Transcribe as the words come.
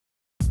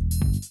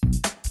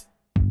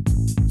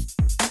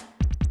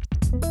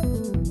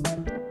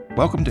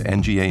Welcome to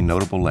NGA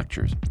Notable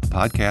Lectures, a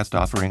podcast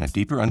offering a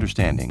deeper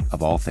understanding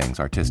of all things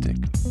artistic.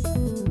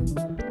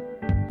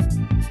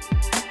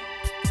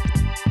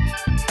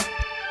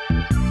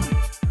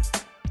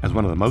 As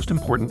one of the most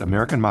important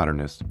American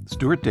modernists,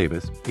 Stuart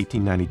Davis,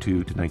 1892 to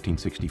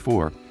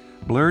 1964,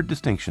 blurred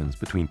distinctions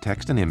between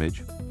text and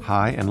image,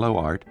 high and low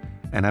art,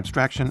 and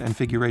abstraction and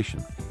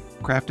figuration,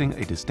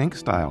 crafting a distinct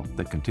style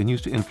that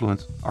continues to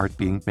influence art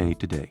being made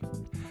today.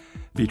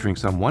 Featuring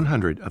some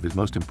 100 of his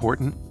most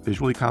important,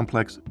 visually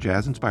complex,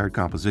 jazz-inspired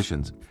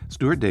compositions,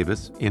 Stuart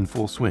Davis, in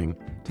full swing,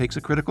 takes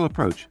a critical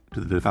approach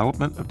to the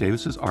development of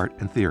Davis's art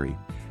and theory,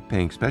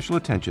 paying special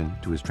attention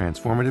to his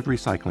transformative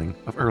recycling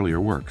of earlier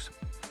works.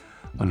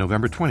 On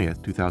November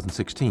 20th,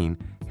 2016,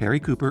 Harry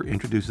Cooper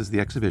introduces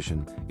the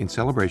exhibition in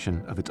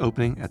celebration of its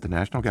opening at the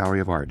National Gallery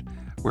of Art,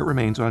 where it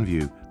remains on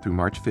view through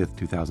March 5th,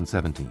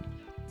 2017.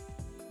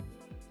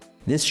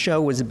 This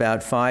show was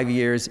about 5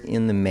 years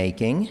in the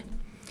making.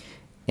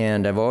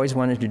 And I've always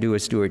wanted to do a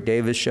Stuart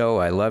Davis show.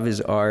 I love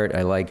his art.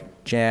 I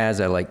like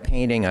jazz. I like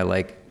painting. I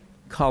like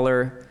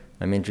color.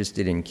 I'm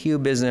interested in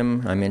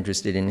cubism. I'm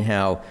interested in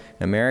how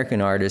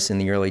American artists in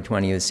the early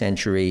 20th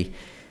century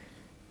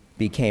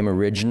became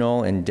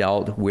original and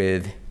dealt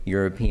with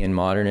European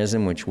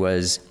modernism, which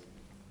was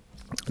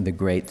the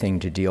great thing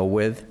to deal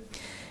with.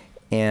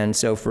 And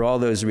so for all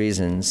those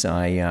reasons,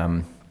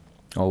 I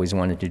always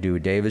wanted to do a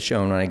Davis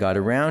show. And when I got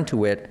around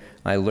to it,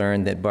 I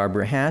learned that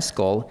Barbara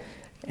Haskell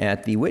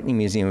at the Whitney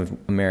Museum of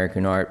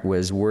American Art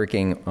was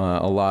working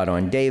a lot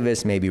on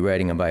Davis, maybe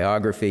writing a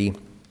biography.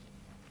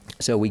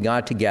 So we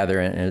got together,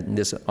 and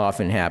this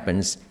often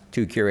happens.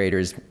 Two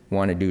curators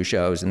want to do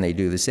shows, and they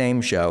do the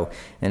same show,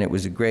 and it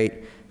was a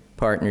great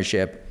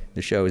partnership.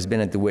 The show has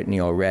been at the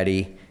Whitney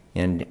already,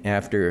 and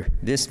after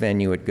this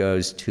venue, it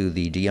goes to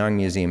the de Young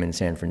Museum in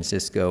San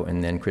Francisco,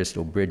 and then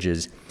Crystal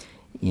Bridges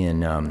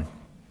in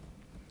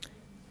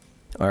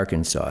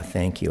Arkansas.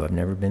 Thank you. I've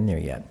never been there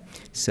yet.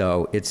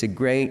 So it's a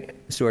great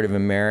sort of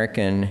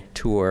American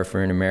tour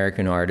for an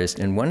American artist.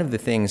 And one of the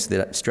things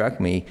that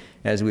struck me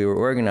as we were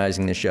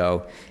organizing the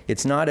show,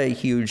 it's not a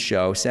huge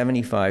show,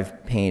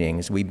 75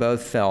 paintings. We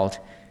both felt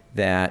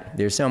that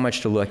there's so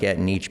much to look at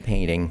in each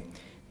painting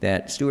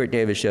that Stuart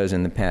Davis shows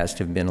in the past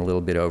have been a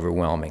little bit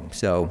overwhelming.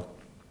 So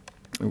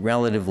a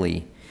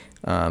relatively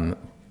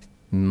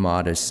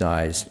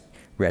modest-sized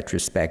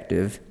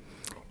retrospective.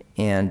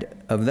 And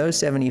of those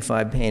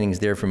 75 paintings,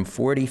 they're from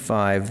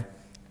 45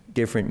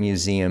 different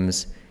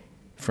museums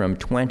from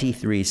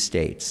 23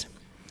 states.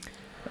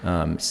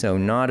 So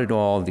not at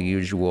all the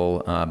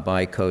usual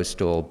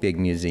bi-coastal big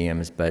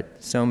museums,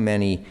 but so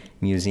many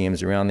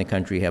museums around the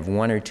country have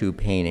one or two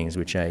paintings,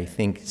 which I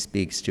think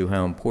speaks to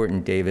how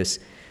important Davis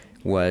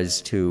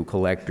was to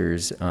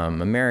collectors,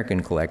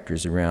 American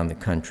collectors around the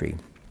country.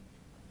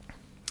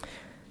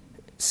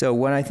 So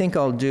what I think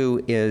I'll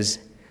do is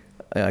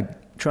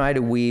try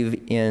to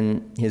weave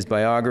in his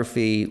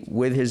biography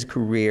with his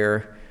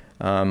career,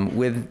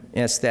 with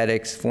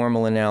aesthetics,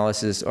 formal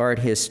analysis, art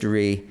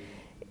history,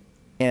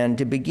 and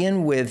to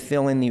begin with,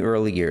 fill in the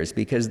early years,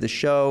 because the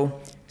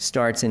show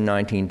starts in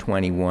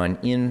 1921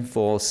 in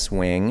full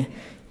swing,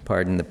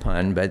 pardon the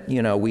pun, but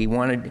we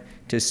wanted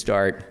to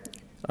start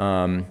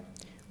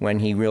when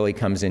he really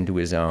comes into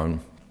his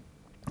own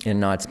and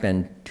not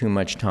spend too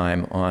much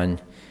time on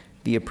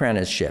the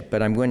apprenticeship.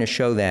 But I'm going to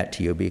show that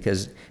to you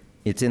because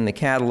it's in the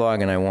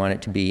catalog, and I want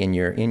it to be in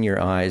your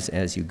eyes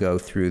as you go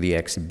through the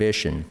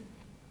exhibition.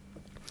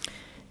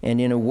 And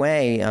in a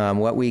way,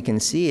 what we can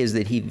see is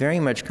that he very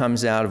much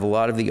comes out of a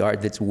lot of the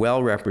art that's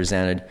well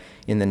represented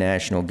in the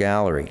National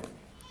Gallery.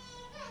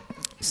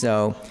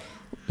 So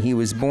he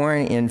was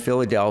born in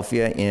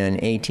Philadelphia in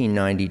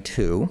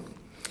 1892,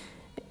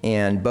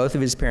 and both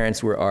of his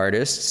parents were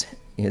artists.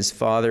 His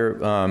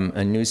father,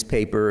 a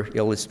newspaper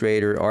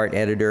illustrator, art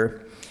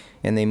editor,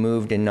 and they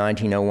moved in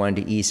 1901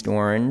 to East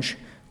Orange,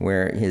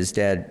 where his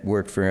dad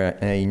worked for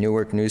a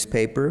Newark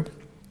newspaper.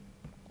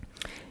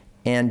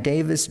 And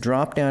Davis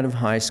dropped out of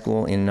high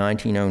school in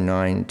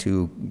 1909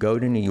 to go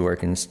to New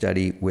York and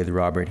study with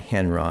Robert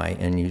Henri.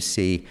 And you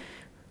see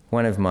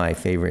one of my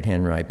favorite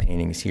Henri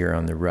paintings here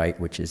on the right,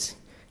 which is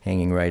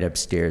hanging right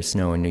upstairs,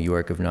 Snow in New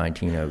York of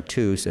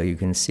 1902. So you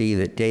can see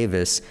that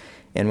Davis,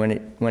 and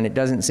when it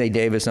doesn't say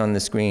Davis on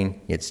the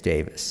screen, it's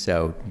Davis.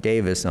 So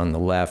Davis on the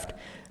left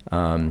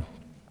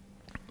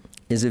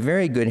is a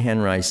very good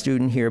Henri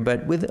student here,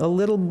 but with a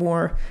little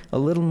more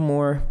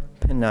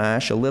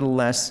panache, a little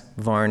less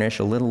varnish,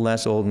 a little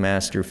less old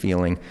master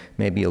feeling,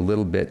 maybe a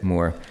little bit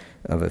more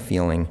of a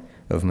feeling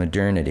of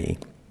modernity.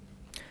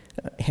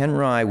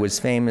 Henri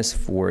was famous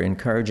for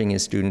encouraging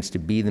his students to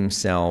be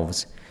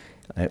themselves.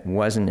 It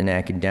wasn't an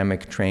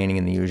academic training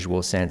in the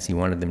usual sense. He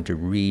wanted them to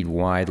read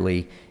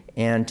widely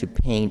and to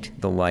paint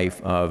the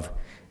life of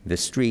the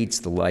streets,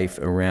 the life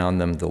around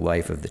them, the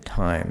life of the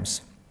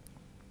times.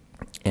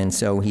 And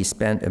so he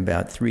spent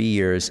about 3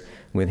 years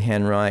with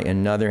Henri.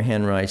 Another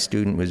Henri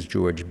student was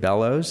George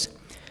Bellows.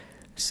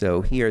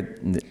 So here,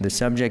 the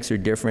subjects are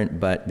different,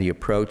 but the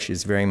approach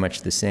is very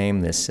much the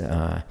same. This,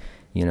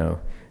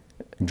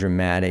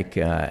 dramatic,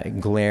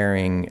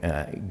 glaring,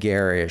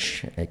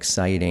 garish,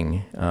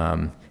 exciting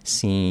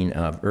scene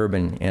of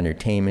urban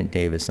entertainment.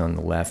 Davis on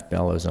the left,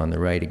 Bellows on the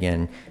right,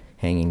 again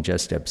hanging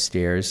just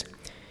upstairs.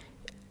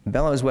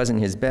 Bellows wasn't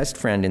his best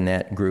friend in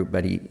that group,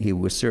 but he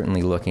was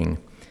certainly looking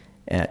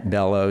at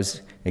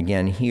Bellows.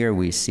 Again, here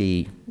we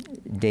see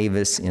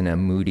Davis in a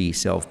moody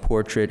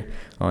self-portrait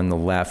on the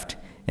left,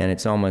 and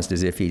it's almost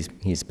as if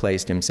he's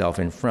placed himself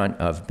in front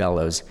of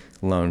Bellows'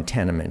 lone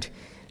tenement.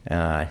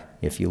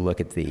 If you look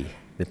at the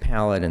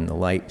palette and the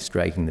light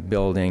striking the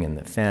building and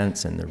the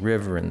fence and the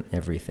river and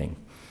everything.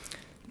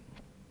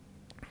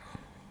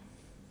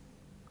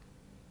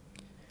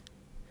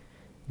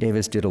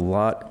 Davis did a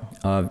lot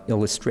of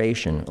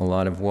illustration, a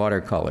lot of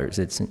watercolors.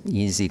 It's an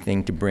easy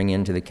thing to bring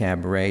into the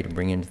cabaret, to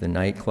bring into the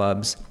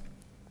nightclubs.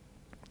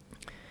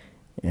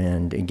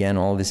 And again,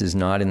 all this is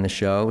not in the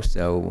show,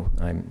 so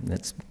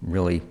that's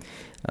really,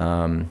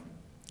 but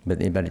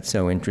it's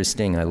so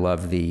interesting. I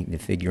love the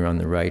figure on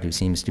the right who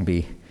seems to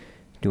be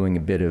doing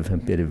a bit of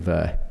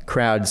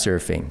crowd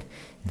surfing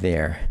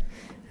there.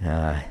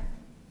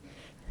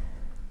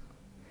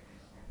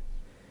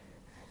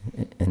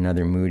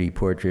 Another moody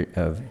portrait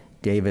of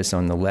Davis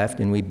on the left,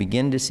 and we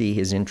begin to see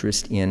his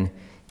interest in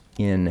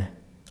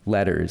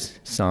letters,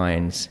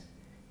 signs,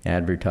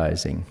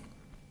 advertising,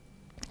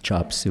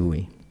 chop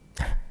suey.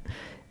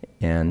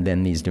 And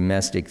then these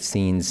domestic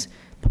scenes,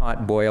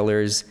 pot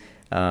boilers,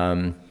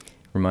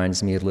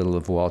 reminds me a little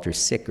of Walter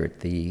Sickert,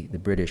 the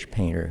British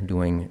painter,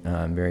 doing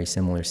very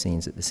similar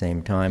scenes at the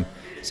same time.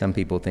 Some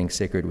people think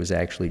Sickert was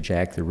actually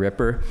Jack the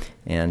Ripper,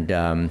 and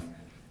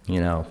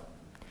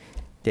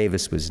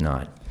Davis was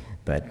not.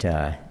 But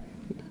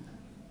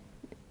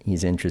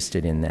he's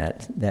interested in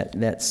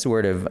that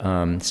sort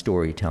of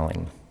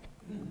storytelling.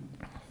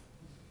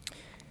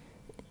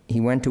 He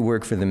went to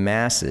work for the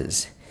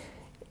masses,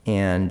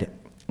 and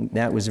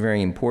that was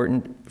very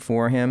important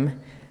for him.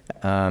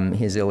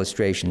 His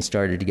illustrations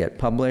started to get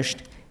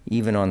published,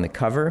 even on the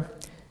cover.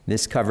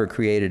 This cover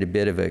created a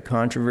bit of a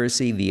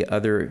controversy. The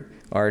other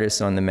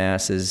artists on the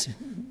masses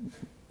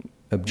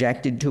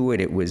objected to it.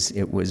 It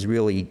was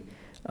really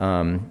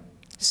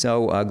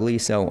so ugly,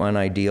 so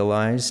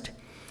unidealized.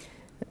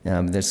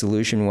 The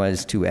solution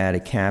was to add a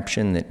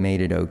caption that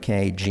made it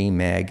okay,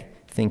 G-Mag,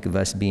 think of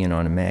us being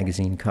on a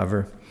magazine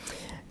cover.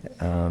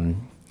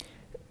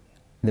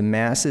 The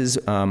Masses,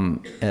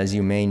 as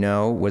you may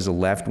know, was a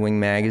left-wing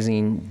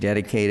magazine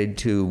dedicated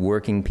to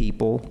working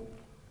people,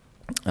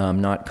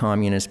 not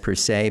communist per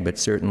se, but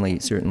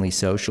certainly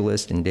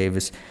socialist, and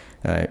Davis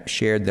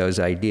shared those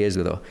ideas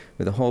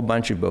with a whole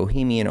bunch of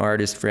bohemian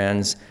artist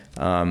friends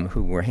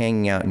who were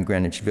hanging out in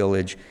Greenwich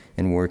Village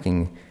and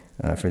working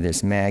for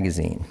this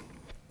magazine.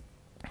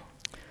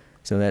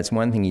 So that's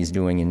one thing he's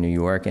doing in New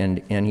York,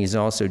 and he's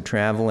also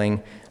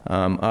traveling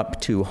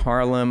up to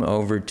Harlem,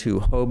 over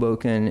to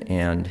Hoboken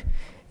and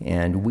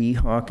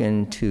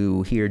Weehawken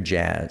to hear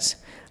jazz,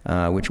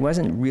 which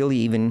wasn't really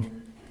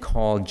even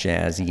called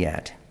jazz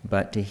yet,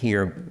 but to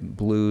hear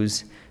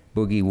blues,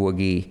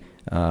 boogie-woogie,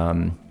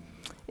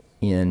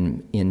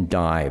 in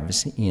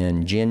dives,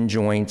 in gin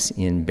joints,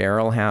 in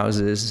barrel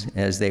houses,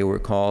 as they were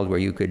called, where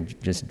you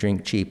could just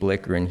drink cheap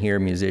liquor and hear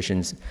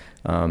musicians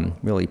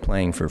really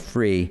playing for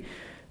free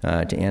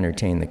to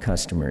entertain the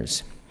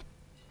customers.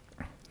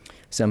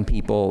 Some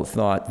people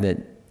thought that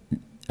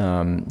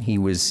he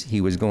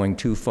was going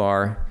too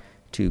far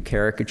to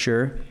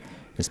caricature,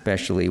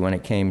 especially when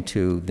it came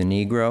to the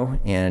Negro,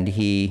 and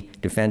he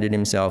defended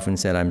himself and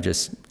said, I'm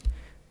just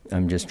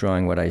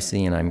drawing what I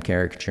see and I'm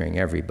caricaturing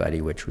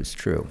everybody, which was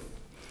true.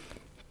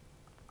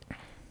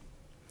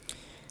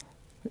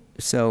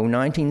 So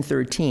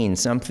 1913,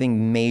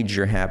 something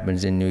major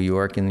happens in New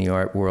York in the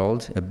art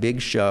world, a big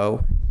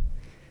show.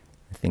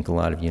 I think a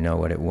lot of you know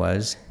what it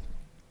was.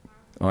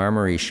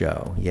 Armory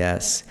Show,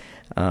 yes.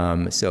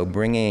 So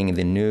bringing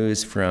the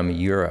news from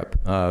Europe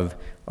of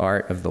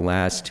art of the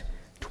last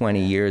 20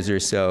 years or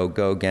so,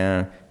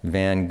 Gauguin,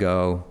 Van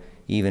Gogh,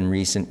 even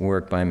recent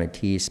work by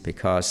Matisse,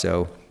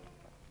 Picasso.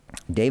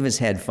 Davis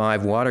had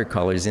 5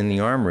 watercolors in the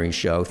Armory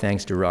Show,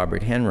 thanks to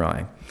Robert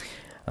Henry.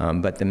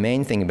 But the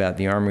main thing about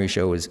the Armory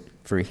Show was,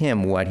 for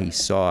him, what he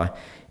saw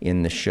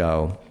in the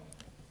show.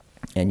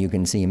 And you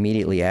can see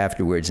immediately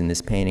afterwards in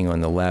this painting on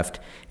the left,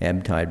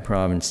 Ebb Tide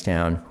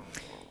Provincetown,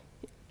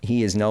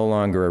 he is no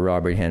longer a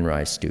Robert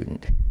Henry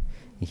student.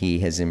 He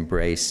has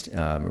embraced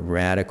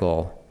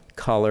radical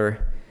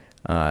color,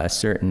 a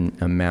certain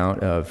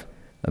amount of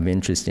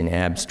interest in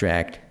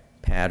abstract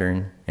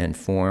pattern and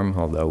form,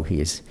 although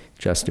he is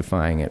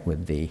justifying it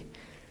with the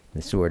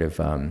sort of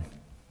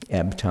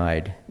ebb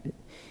tide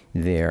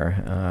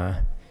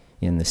there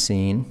in the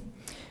scene.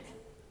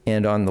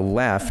 And on the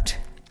left,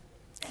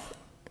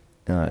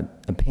 a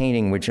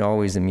painting which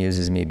always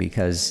amuses me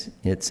because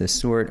it's a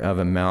sort of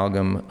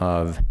amalgam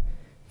of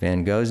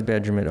Van Gogh's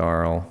Bedroom at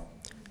Arles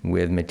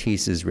with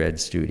Matisse's Red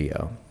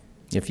Studio.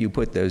 If you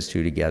put those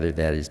two together,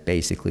 that is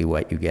basically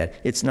what you get.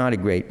 It's not a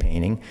great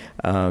painting,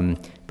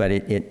 but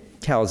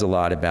it tells a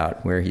lot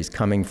about where he's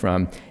coming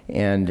from.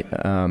 And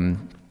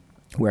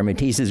Where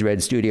Matisse's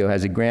Red Studio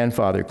has a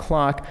grandfather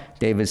clock,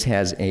 Davis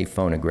has a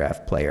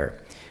phonograph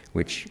player,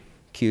 which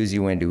cues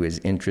you into his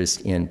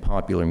interest in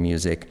popular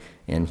music,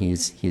 and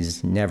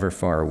he's never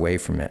far away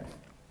from it.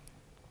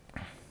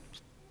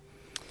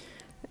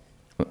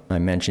 I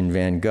mentioned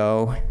Van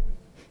Gogh.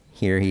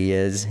 Here he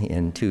is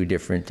in two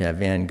different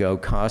Van Gogh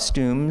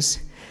costumes.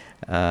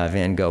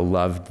 Van Gogh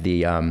loved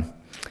the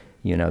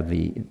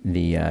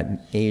idea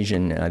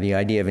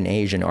of an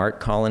Asian art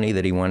colony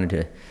that he wanted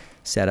to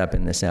set up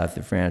in the south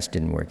of France.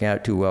 Didn't work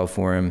out too well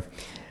for him.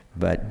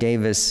 But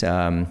Davis,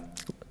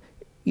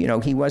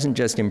 he wasn't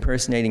just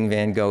impersonating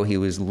Van Gogh, he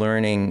was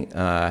learning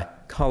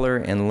color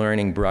and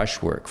learning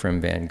brushwork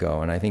from Van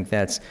Gogh. And I think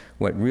that's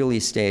what really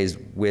stays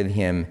with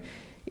him,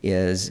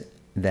 is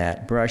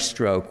that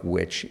brushstroke,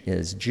 which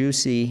is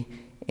juicy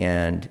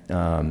and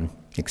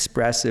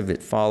expressive.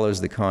 It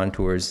follows the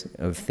contours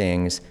of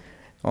things,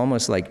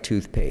 almost like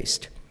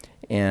toothpaste.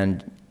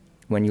 And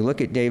when you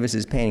look at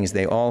Davis's paintings,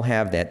 they all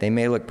have that. They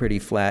may look pretty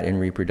flat in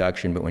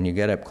reproduction, but when you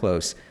get up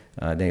close,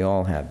 they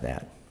all have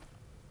that.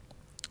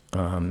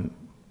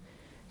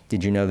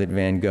 Did you know that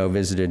Van Gogh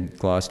visited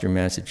Gloucester,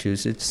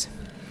 Massachusetts?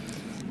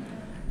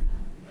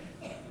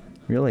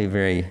 Really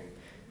a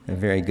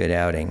very good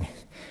outing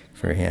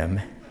for him.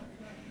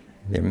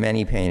 There are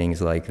many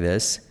paintings like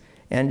this,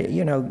 and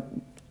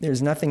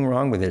there's nothing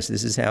wrong with this.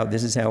 This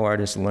is how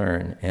artists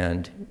learn,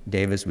 and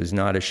Davis was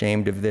not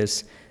ashamed of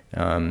this.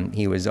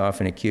 He was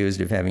often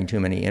accused of having too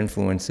many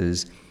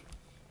influences,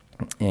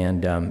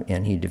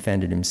 and he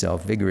defended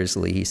himself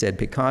vigorously. He said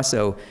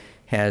Picasso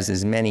has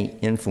as many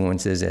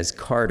influences as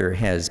Carter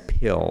has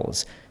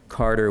pills.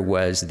 Carter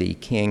was the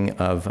king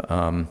of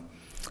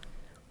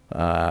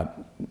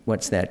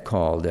what's that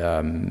called?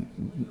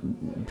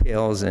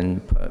 Pills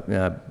and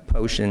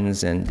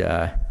potions, and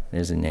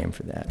there's a name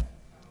for that.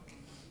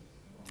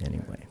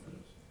 Anyway,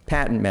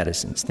 patent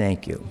medicines,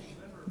 thank you.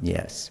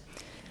 Yes.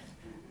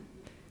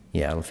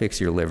 Yeah, it'll fix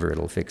your liver,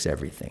 it'll fix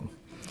everything.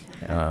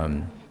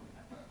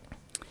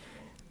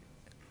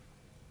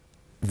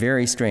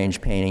 Very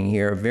strange painting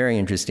here, very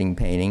interesting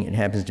painting. It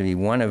happens to be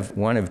one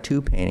of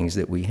two paintings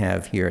that we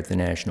have here at the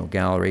National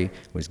Gallery.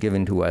 It was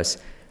given to us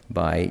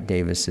by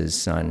Davis's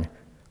son,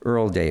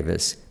 Earl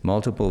Davis,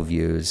 multiple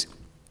views.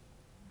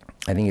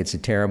 I think it's a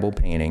terrible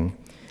painting,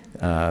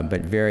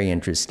 but very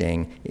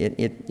interesting.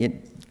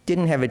 It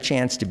didn't have a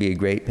chance to be a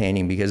great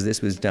painting because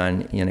this was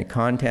done in a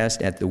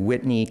contest at the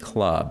Whitney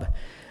Club,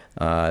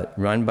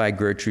 run by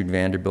Gertrude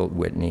Vanderbilt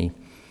Whitney,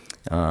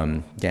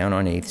 down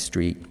on 8th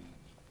Street.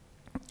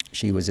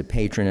 She was a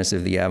patroness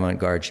of the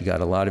avant-garde. She got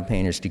a lot of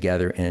painters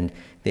together, and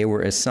they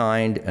were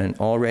assigned an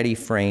already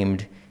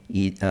framed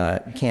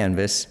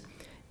canvas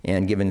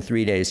and given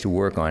 3 days to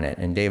work on it.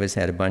 And Davis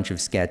had a bunch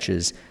of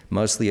sketches,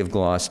 mostly of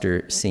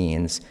Gloucester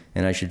scenes.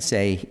 And I should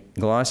say,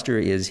 Gloucester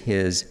is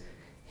his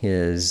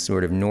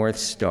sort of North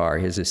Star,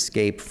 his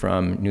escape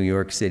from New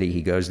York City.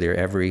 He goes there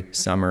every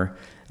summer,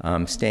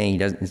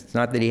 staying. It's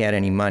not that he had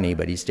any money,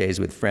 but he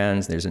stays with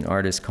friends. There's an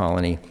artist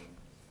colony.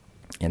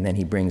 And then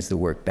he brings the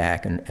work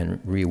back and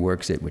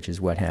reworks it, which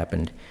is what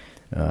happened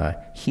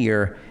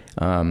here.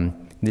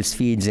 This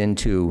feeds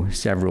into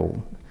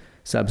several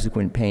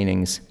subsequent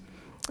paintings.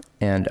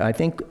 And I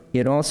think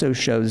it also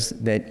shows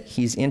that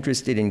he's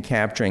interested in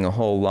capturing a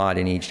whole lot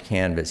in each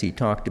canvas. He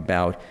talked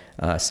about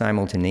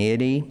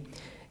simultaneity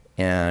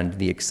and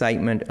the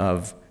excitement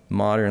of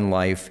modern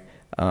life,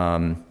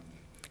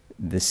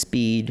 the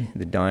speed,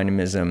 the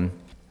dynamism,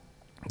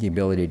 the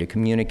ability to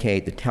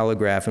communicate, the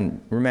telegraph.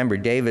 And remember,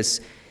 Davis,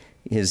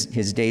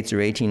 his dates are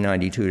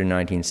 1892 to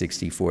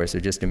 1964, so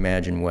just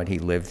imagine what he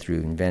lived through: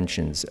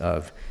 inventions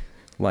of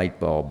light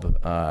bulb,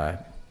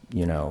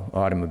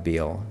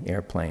 automobile,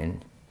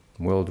 airplane,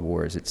 world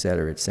wars, et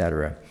cetera, et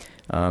cetera.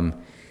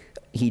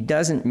 He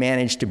doesn't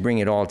manage to bring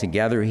it all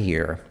together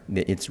here.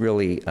 It's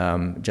really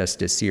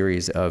just a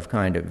series of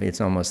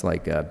it's almost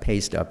like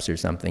paste-ups or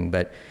something,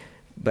 but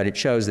it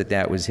shows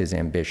that was his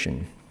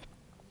ambition.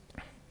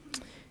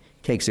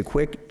 Takes a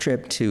quick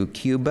trip to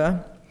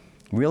Cuba.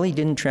 Really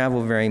didn't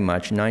travel very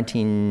much.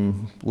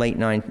 Late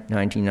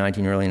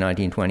 1919, early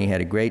 1920, had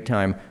a great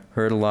time.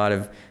 Heard a lot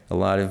of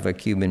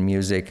Cuban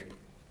music,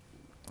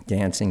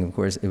 dancing. Of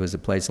course, it was a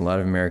place a lot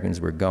of Americans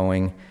were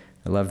going.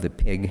 I love the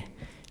pig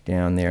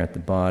down there at the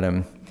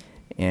bottom,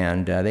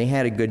 and they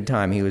had a good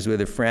time. He was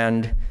with a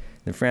friend.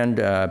 The friend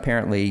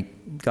apparently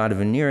got a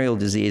venereal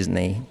disease, and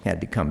they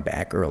had to come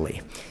back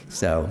early.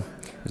 So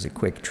it was a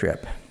quick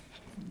trip.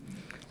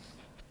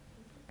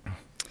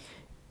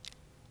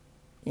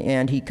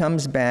 And he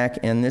comes back,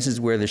 and this is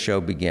where the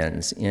show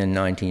begins, in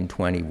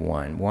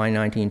 1921. Why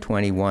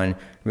 1921?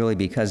 Really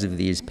because of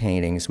these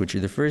paintings, which are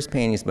the first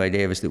paintings by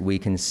Davis that we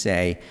can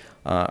say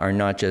are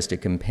not just a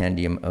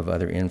compendium of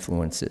other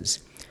influences.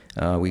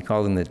 We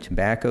call them the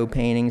tobacco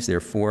paintings. There are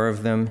 4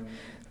 of them,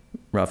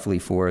 roughly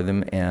 4 of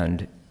them,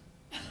 and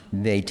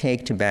they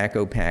take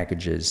tobacco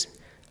packages.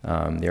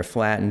 They're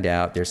flattened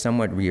out, they're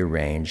somewhat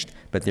rearranged,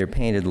 but they're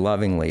painted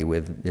lovingly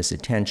with this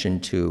attention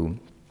to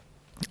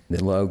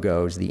the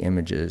logos, the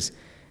images,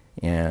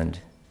 and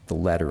the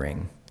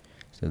lettering.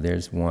 So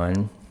there's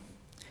one.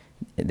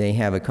 They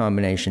have a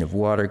combination of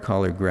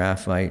watercolor,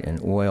 graphite,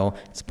 and oil.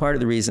 It's part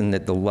of the reason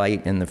that the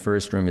light in the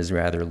first room is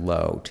rather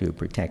low to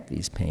protect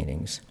these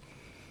paintings.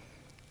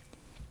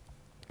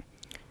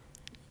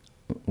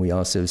 We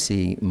also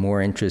see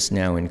more interest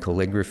now in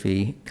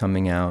calligraphy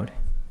coming out.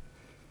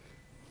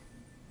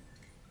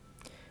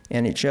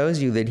 And it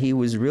shows you that he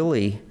was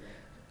really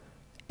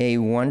a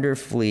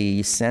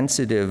wonderfully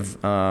sensitive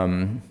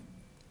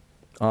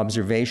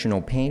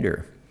observational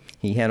painter.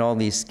 He had all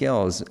these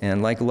skills,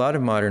 and like a lot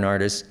of modern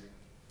artists,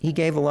 he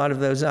gave a lot of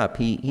those up.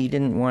 He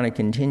didn't want to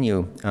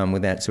continue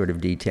with that sort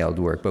of detailed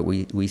work, but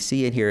we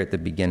see it here at the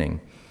beginning.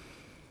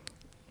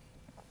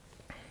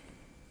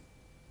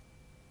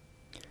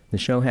 The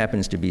show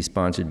happens to be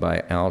sponsored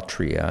by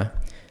Altria,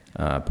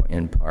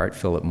 in part,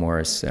 Philip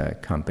Morris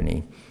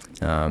Company,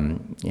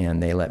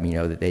 and they let me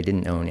know that they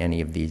didn't own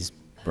any of these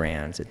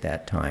brands at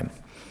that time.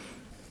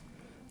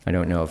 I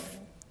don't know if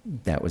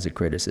that was a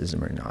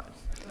criticism or not.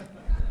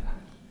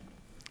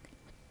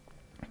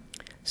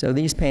 So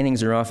these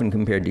paintings are often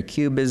compared to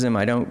Cubism.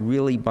 I don't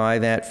really buy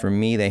that. For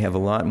me, they have a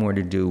lot more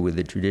to do with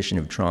the tradition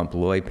of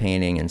trompe-l'oeil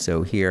painting, and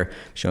so here,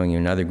 showing you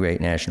another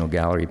great National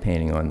Gallery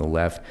painting on the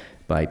left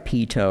by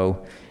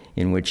Pito,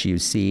 in which you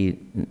see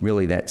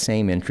really that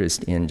same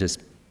interest in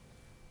just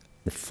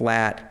the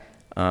flat,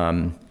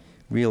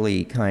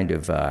 really kind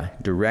of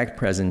direct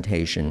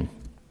presentation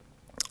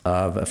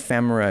of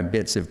ephemera,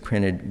 bits of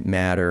printed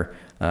matter,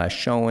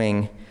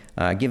 showing,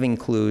 giving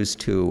clues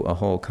to a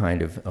whole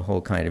kind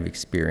of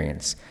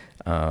experience.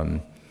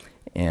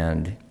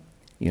 And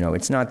you know,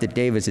 it's not that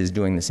Davis is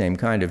doing the same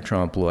kind of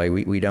trompe-l'oeil.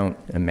 We don't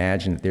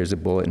imagine that there's a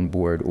bulletin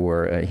board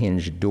or a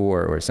hinged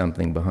door or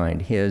something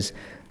behind his.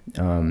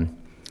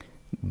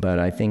 But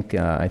I think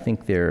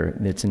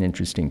it's an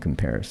interesting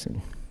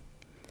comparison.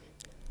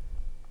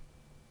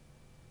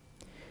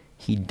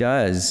 He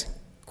does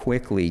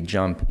quickly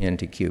jump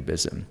into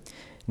Cubism.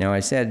 Now,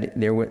 I said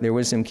there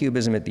was some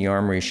Cubism at the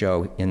Armory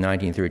show in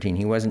 1913.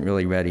 He wasn't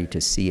really ready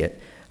to see it.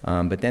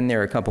 But then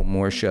there are a couple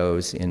more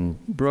shows in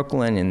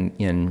Brooklyn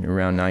in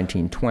around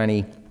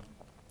 1920,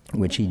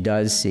 which he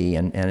does see,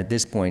 and at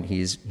this point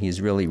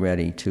he's really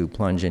ready to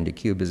plunge into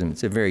Cubism.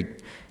 It's a very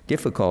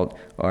difficult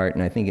art,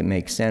 and I think it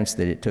makes sense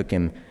that it took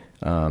him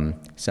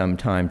some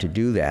time to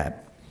do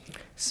that.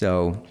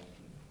 So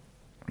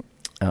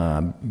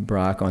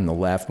Braque on the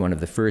left, one of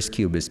the first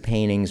Cubist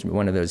paintings,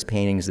 one of those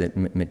paintings that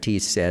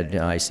Matisse said,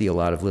 I see a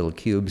lot of little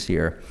cubes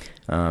here,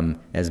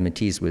 as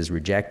Matisse was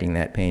rejecting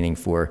that painting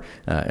for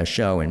a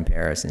show in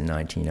Paris in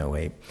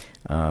 1908.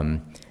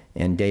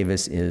 And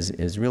Davis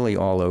is really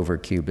all over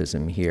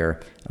Cubism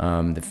here.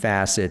 The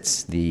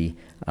facets, the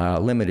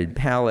limited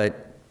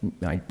palette,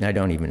 I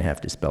don't even have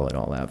to spell it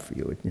all out for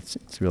you.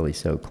 It's really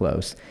so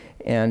close.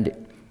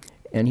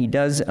 And he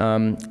does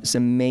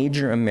some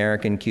major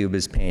American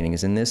Cubist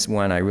paintings. And this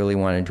one I really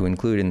wanted to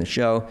include in the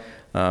show.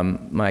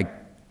 My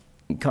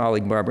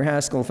colleague Barbara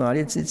Haskell thought,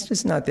 it's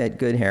just not that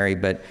good, Harry,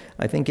 but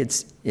I think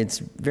it's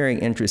very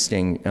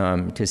interesting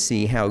to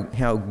see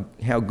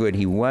how good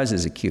he was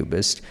as a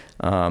Cubist.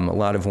 A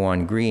lot of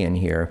Juan Gris in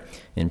here,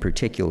 in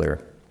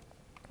particular,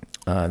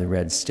 the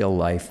Red Still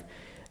Life.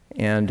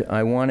 And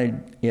I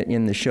wanted it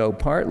in the show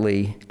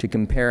partly to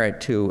compare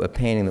it to a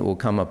painting that will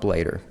come up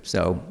later.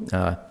 So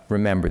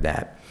remember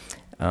that.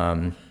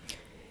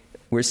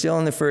 We're still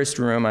in the first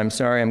room. I'm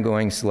sorry I'm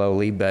going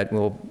slowly, but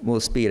we'll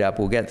speed up.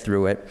 We'll get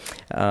through it.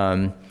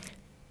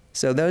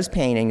 So those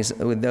paintings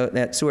with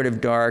that sort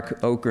of dark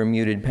ochre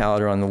muted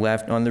palette on the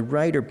left. On the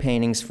right are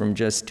paintings from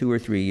just 2 or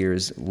 3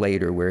 years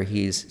later, where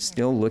he's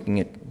still looking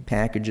at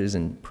packages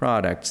and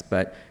products,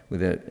 but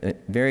with a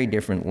very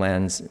different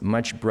lens,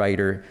 much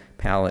brighter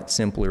palette,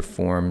 simpler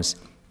forms.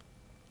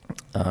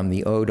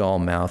 The Odol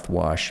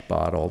mouthwash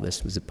bottle,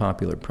 this was a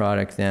popular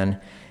product then,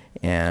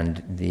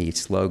 and the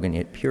slogan,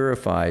 "It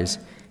Purifies,"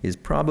 is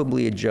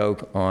probably a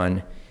joke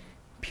on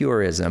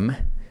purism,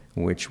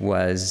 which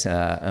was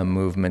a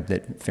movement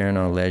that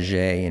Fernand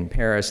Léger in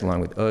Paris,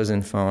 along with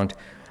Ozonfont,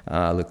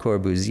 Le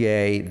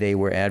Corbusier, they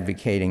were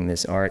advocating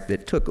this art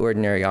that took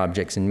ordinary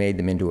objects and made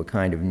them into a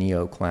kind of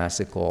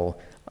neoclassical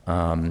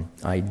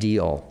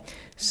ideal.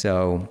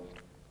 So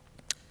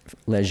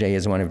Léger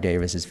is one of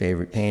Davis's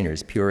favorite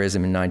painters.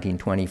 Purism in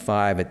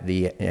 1925 at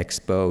the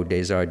Expo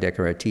des Arts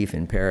Décoratifs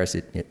in Paris,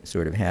 it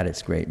sort of had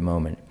its great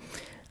moment.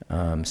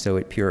 So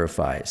it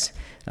purifies.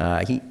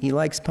 He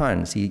likes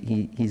puns.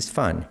 He's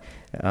fun.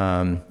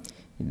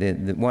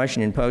 The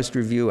Washington Post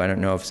review, I don't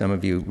know if some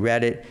of you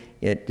read it,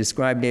 it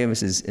described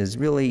Davis as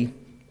really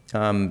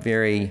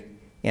very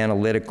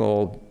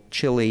analytical,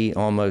 chilly,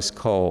 almost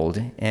cold.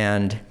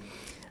 And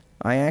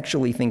I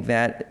actually think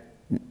that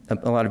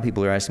a lot of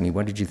people are asking me,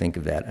 what did you think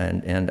of that?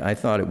 And I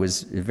thought it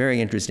was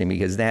very interesting,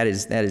 because that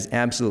is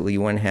absolutely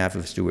one half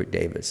of Stuart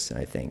Davis,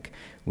 I think.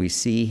 We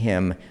see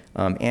him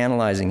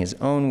analyzing his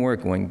own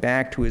work, going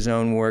back to his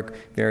own work,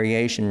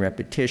 variation,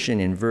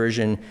 repetition,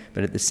 inversion,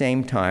 but at the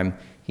same time,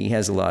 he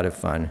has a lot of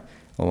fun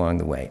along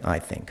the way, I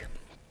think.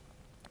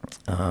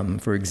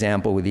 For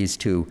example, with these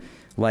two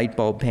light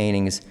bulb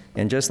paintings,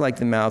 and just like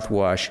the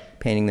mouthwash,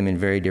 painting them in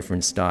very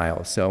different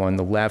styles. So on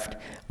the left,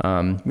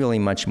 really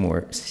much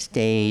more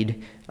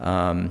staid,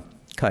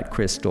 cut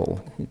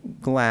crystal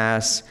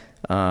glass,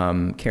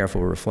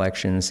 careful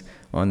reflections.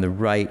 On the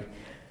right,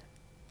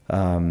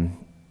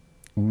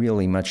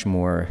 really much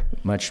more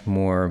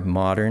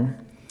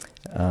modern,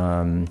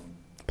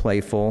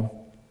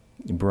 playful,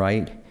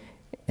 bright.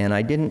 And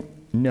I didn't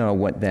know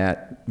what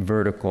that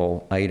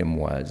vertical item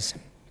was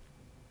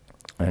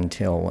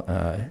until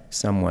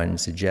someone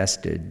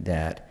suggested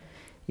that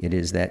it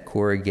is that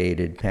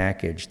corrugated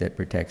package that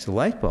protects a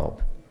light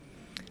bulb,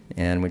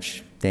 and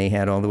which they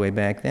had all the way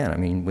back then. I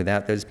mean,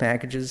 without those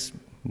packages,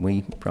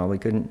 we probably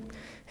couldn't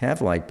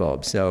have light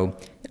bulbs. So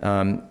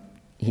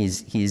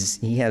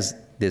he has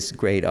this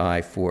great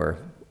eye for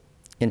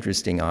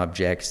interesting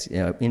objects,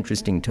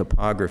 interesting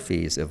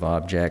topographies of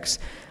objects.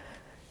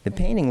 The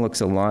painting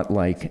looks a lot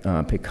like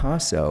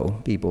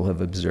Picasso, people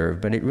have observed,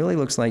 but it really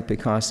looks like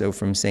Picasso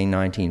from, say,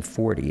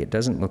 1940. It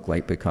doesn't look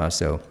like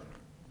Picasso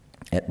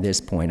at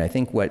this point. I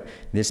think what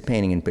this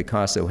painting and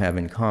Picasso have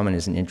in common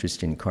is an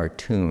interest in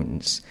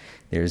cartoons.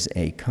 There's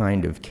a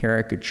kind of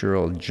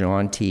caricatural,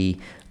 jaunty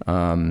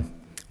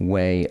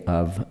way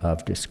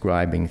of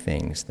describing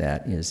things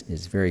that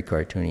is very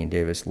cartoony, and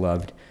Davis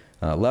loved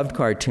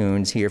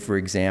cartoons. Here, for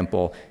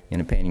example,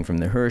 in a painting from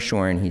the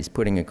Hirshhorn, he's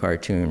putting a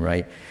cartoon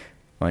right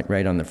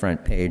on the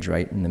front page,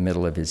 right in the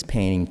middle of his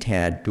painting.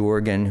 Tad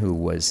Dorgan, who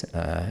was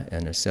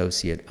an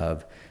associate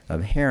of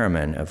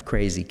Harriman, of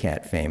Crazy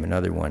Cat fame,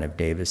 another one of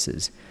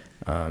Davis's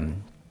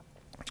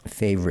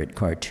favorite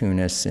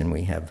cartoonists, and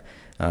we have,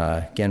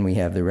 again, we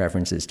have the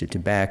references to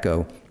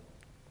tobacco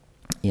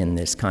in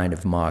this kind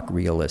of mock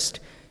realist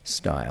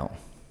style.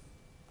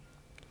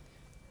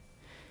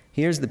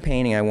 Here's the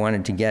painting I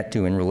wanted to get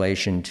to in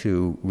relation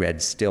to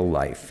Red Still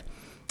Life.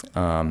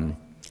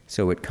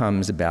 So it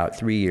comes about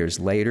 3 years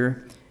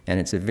later, and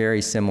it's a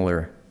very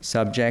similar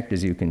subject,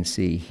 as you can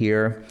see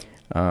here.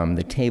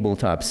 The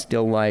tabletop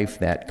still life,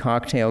 that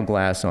cocktail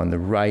glass on the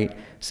right,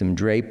 some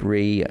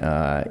drapery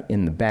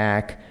in the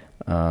back,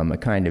 a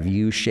kind of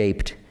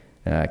U-shaped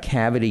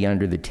cavity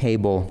under the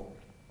table,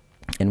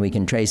 and we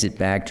can trace it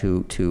back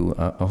to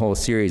a whole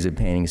series of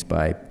paintings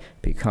by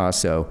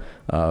Picasso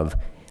of,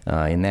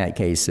 in that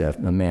case, a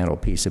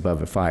mantelpiece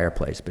above a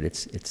fireplace, but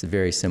it's a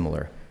very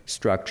similar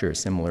structure,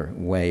 similar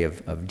way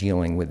of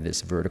dealing with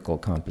this vertical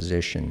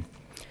composition.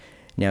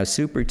 Now,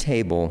 Super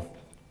Table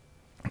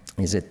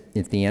is at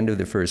the end of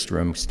the first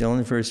room, still in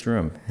the first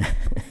room.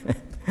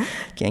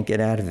 Can't get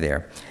out of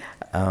there.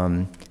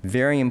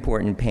 Very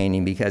important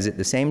painting because at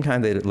the same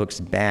time that it looks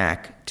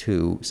back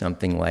to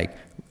something like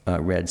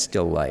Red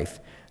Still Life,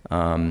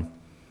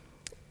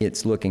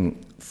 it's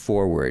looking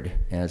forward,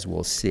 as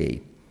we'll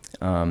see.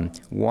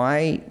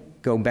 Why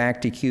go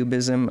back to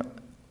Cubism?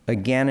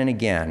 Again and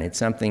again, it's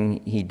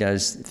something he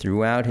does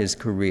throughout his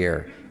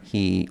career.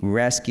 He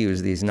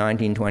rescues these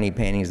 1920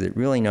 paintings that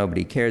really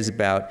nobody cares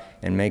about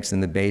and makes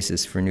them the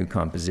basis for new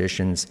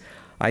compositions.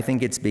 I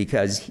think it's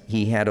because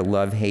he had a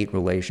love-hate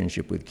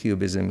relationship with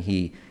Cubism.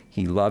 He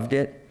loved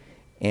it,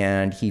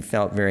 and he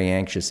felt very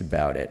anxious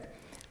about it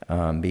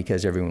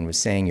because everyone was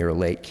saying, you're a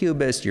late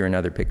Cubist, you're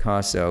another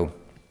Picasso.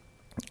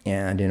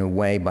 And in a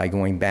way, by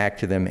going back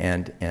to them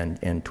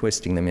and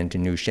twisting them into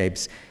new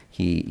shapes,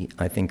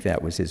 I think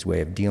that was his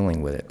way of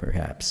dealing with it,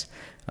 perhaps.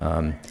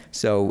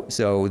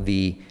 So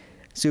the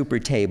Super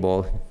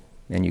Table,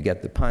 and you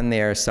get the pun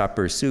there,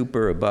 supper,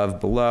 super,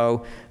 above,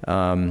 below,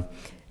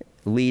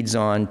 leads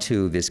on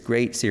to this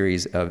great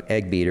series of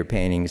egg beater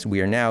paintings.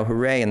 We are now,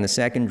 hooray, in the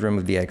second room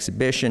of the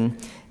exhibition,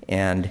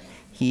 and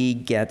he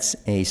gets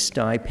a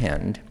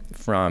stipend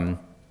from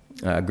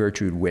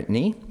Gertrude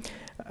Whitney,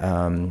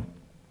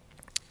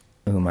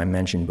 whom I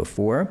mentioned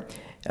before,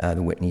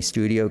 the Whitney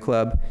Studio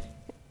Club.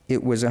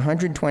 It was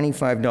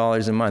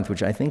 $125 a month,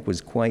 which I think was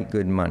quite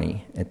good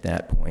money at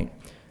that point.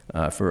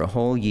 For a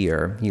whole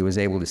year, he was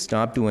able to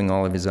stop doing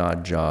all of his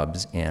odd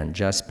jobs and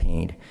just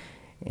paint.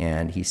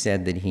 And he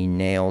said that he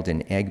nailed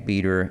an egg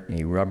beater,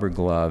 a rubber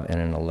glove, and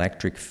an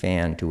electric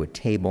fan to a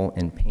table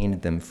and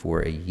painted them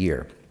for a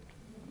year.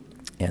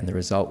 And the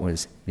result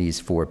was these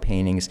 4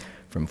 paintings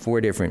from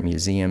 4 different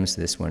museums.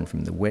 This one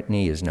from the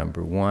Whitney is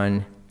number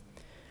 1.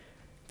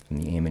 From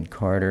the Amon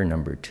Carter,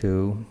 number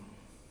 2.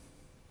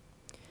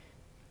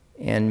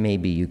 And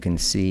maybe you can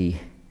see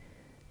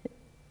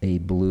a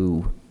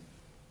blue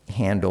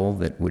handle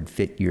that would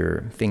fit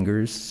your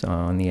fingers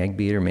on the egg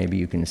beater. Maybe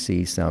you can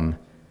see some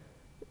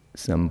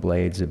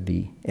blades of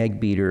the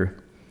egg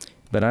beater.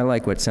 But I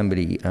like what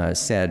somebody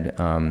said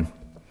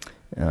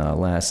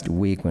last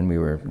week when we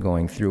were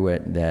going through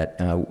it, that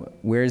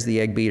where's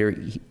the egg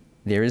beater?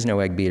 There is no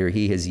egg beater.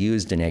 He has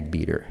used an egg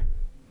beater.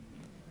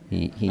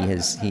 He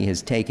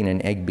has taken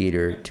an egg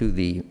beater to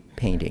the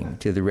painting,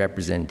 to the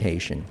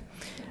representation.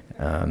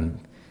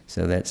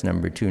 So that's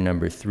number 2.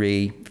 Number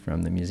 3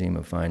 from the Museum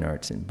of Fine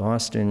Arts in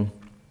Boston.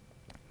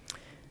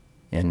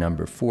 And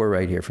number 4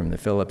 right here from the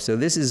Phillips. So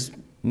this is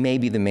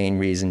maybe the main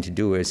reason to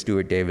do a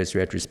Stuart Davis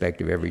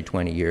retrospective every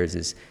 20 years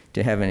is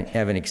to have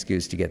an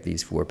excuse to get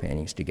these 4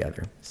 paintings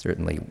together.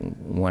 Certainly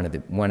one of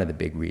the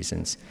big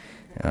reasons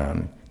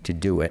to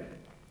do it.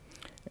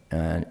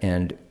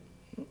 And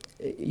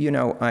you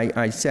know,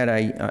 I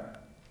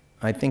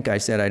think I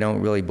said I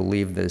don't really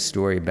believe the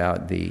story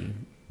about the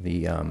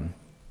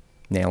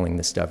nailing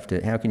the stuff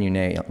to, how can you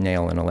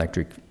nail an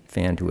electric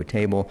fan to a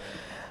table?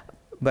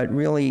 But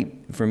really,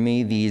 for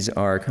me, these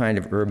are kind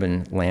of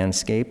urban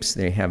landscapes.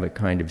 They have a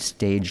kind of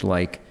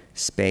stage-like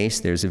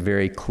space. There's a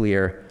very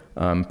clear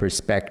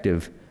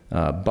perspective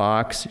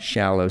box,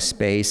 shallow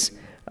space.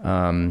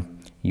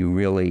 You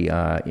really,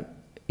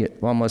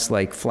 almost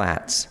like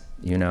flats,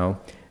 you know,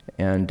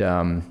 and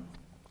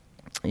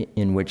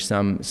in which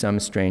some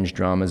strange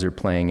dramas are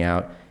playing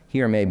out.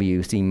 Here, maybe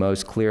you see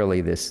most clearly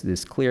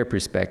this clear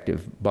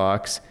perspective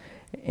box,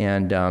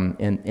 and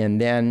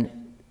then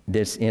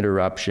this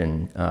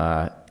interruption,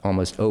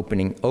 almost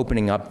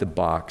opening up the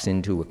box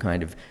into a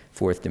kind of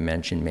fourth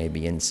dimension,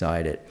 maybe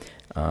inside it,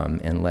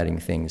 and letting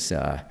things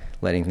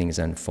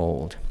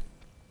unfold.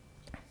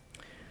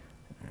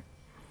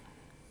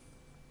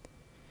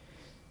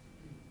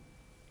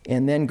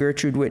 And then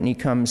Gertrude Whitney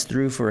comes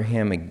through for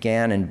him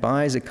again and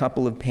buys a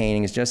couple of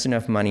paintings, just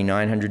enough money,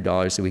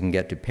 $900, so we can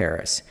get to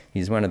Paris.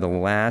 He's one of the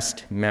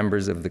last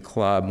members of the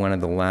club, one of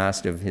the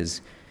last of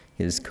his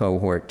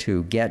cohort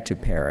to get to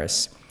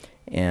Paris.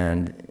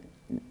 And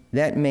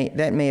that may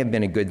have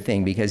been a good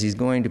thing, because he's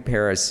going to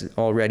Paris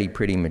already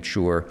pretty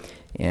mature,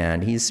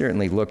 and he's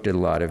certainly looked at a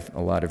lot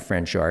of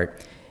French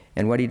art.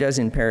 And what he does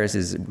in Paris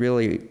is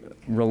really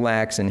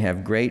relax and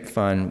have great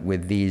fun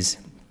with these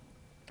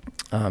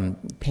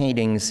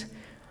paintings,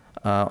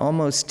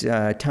 almost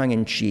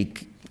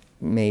tongue-in-cheek,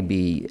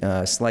 maybe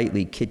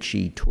slightly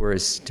kitschy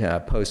tourist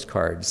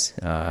postcards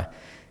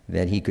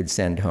that he could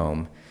send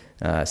home,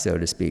 so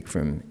to speak,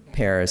 from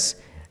Paris,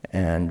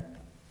 and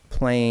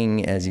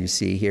playing, as you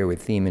see here,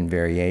 with theme and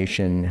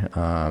variation,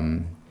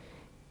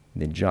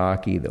 the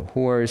jockey, the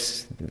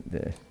horse,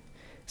 the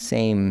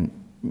same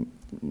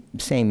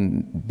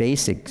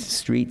basic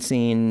street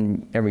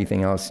scene,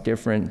 everything else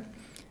different.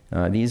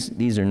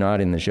 These are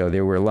not in the show.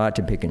 There were a lot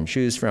to pick and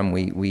choose from.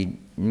 We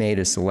made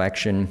a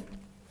selection.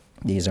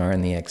 These are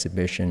in the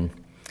exhibition.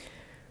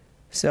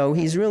 So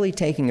he's really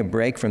taking a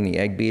break from the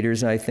egg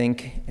beaters, I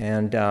think,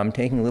 and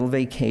taking a little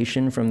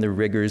vacation from the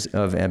rigors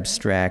of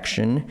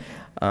abstraction,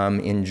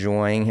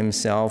 enjoying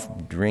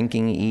himself,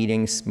 drinking,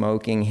 eating,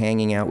 smoking,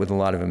 hanging out with a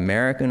lot of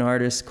American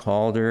artists.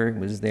 Calder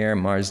was there,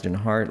 Marsden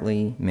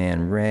Hartley,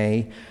 Man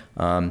Ray.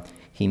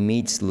 He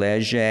meets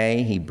Leger.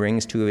 He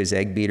brings 2 of his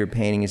egg beater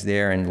paintings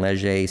there, and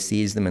Leger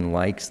sees them and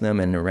likes them,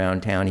 and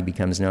around town he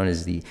becomes known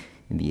as the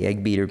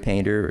egg beater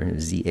painter, or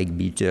the egg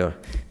beater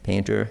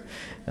painter,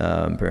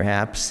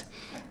 perhaps.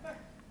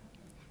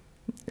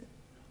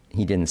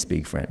 He didn't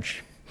speak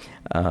French.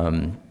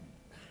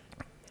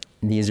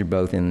 These are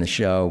both in the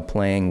show,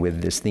 playing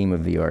with this theme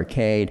of the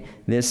arcade.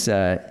 This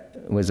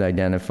was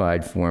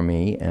identified for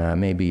me,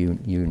 maybe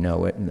you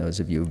know it, and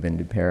those of you who've been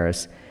to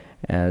Paris,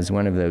 as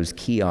one of those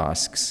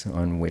kiosks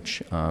on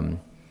which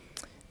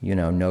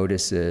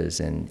notices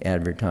and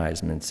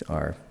advertisements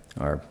are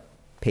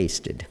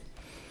pasted.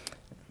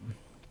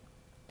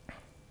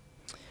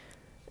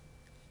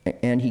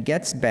 And he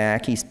gets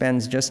back. He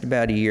spends just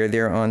about a year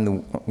there.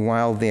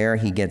 While there,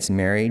 he gets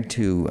married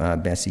to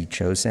Bessie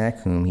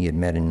Chosak, whom he had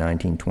met in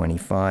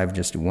 1925.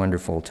 Just a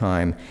wonderful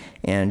time.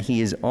 And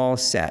he is all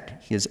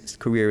set. His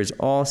career is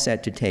all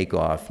set to take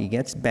off. He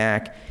gets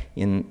back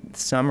in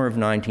summer of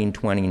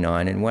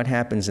 1929. And what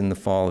happens in the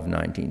fall of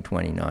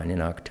 1929, in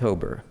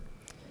October?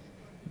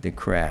 The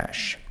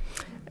crash.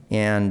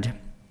 And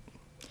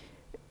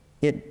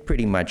it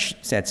pretty much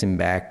sets him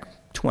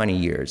back 20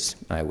 years,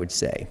 I would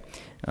say.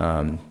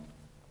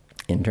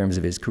 In terms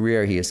of his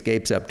career, he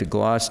escapes up to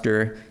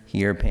Gloucester,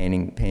 here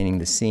painting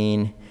the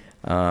scene,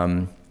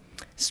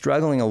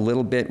 struggling a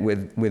little bit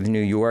with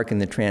New York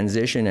and the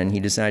transition, and he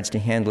decides to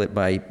handle it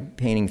by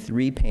painting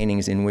 3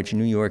 paintings in which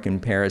New York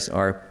and Paris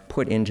are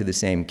put into the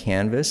same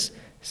canvas.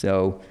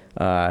 So,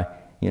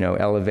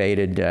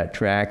 elevated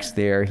tracks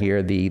there.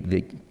 Here,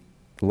 the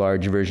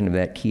large version of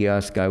that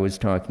kiosk I was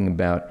talking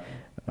about.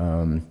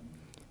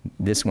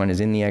 This one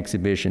is in the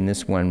exhibition.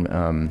 This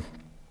one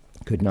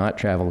could not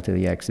travel to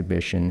the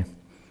exhibition.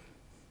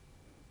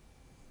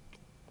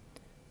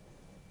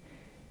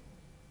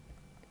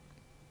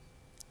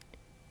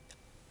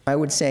 I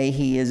would say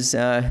he is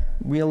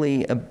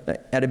really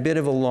at a bit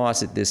of a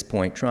loss at this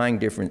point, trying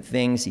different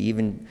things.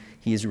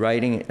 He's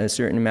writing a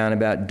certain amount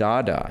about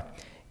Dada.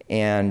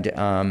 And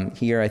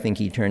here I think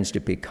he turns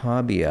to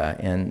Picabia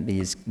and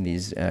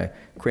these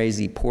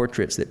crazy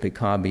portraits that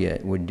Picabia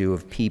would do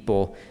of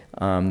people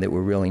that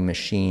were really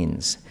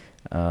machines.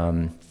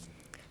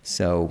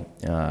 So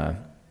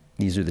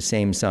these are the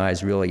same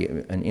size, really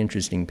an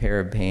interesting pair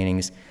of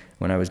paintings.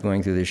 When I was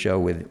going through the show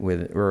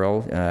with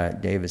Earl,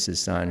 Davis's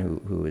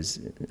son, who is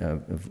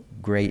of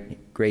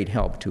great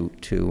help to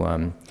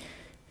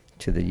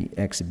the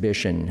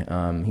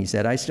exhibition, he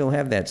said, "I still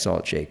have that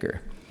salt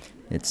shaker."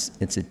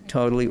 It's a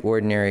totally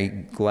ordinary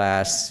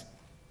glass,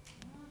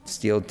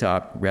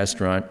 steel-top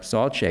restaurant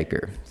salt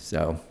shaker.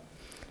 So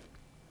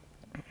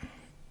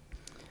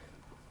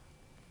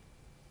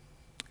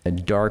a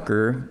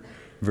darker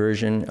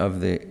version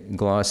of the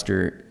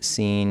Gloucester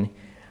scene.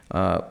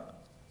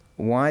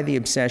 Why the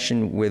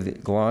obsession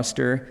with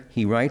Gloucester?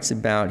 He writes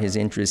about his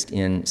interest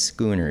in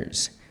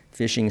schooners,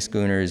 fishing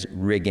schooners,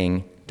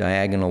 rigging,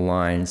 diagonal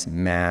lines,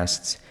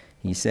 masts.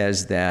 He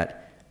says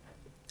that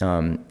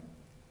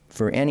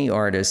for any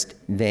artist,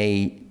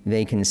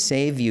 they can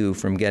save you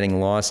from getting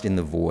lost in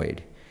the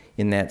void,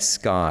 in that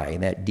sky,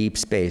 that deep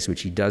space,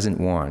 which he doesn't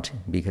want,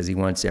 because he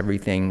wants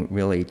everything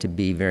really to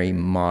be very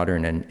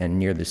modern and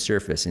near the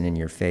surface and in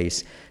your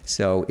face.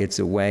 So it's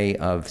a way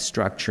of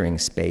structuring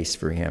space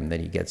for him that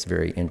he gets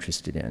very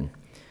interested in.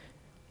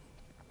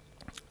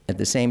 At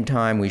the same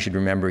time, we should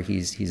remember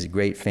he's a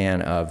great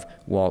fan of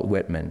Walt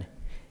Whitman.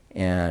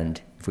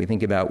 And if we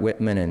think about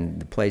Whitman and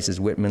the places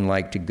Whitman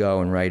liked to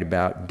go and write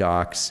about,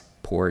 docks,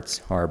 ports,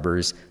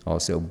 harbors,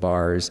 also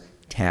bars,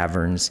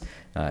 taverns,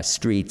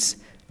 streets,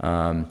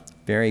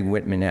 very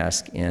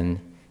Whitman-esque in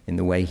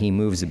the way he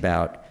moves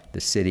about the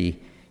city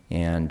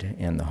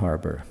and the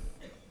harbor.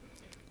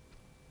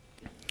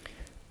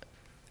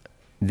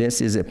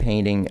 This is a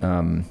painting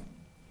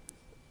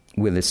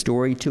with a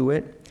story to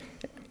it,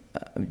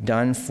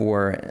 done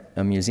for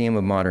a Museum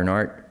of Modern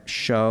Art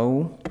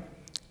show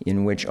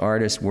in which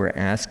artists were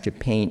asked to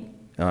paint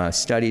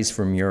studies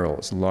for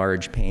murals,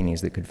 large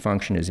paintings that could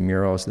function as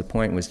murals. The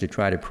point was to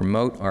try to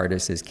promote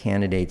artists as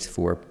candidates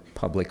for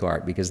public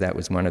art, because that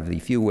was one of the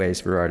few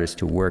ways for artists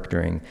to work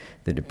during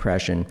the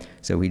Depression.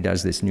 So he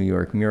does this New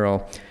York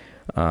mural,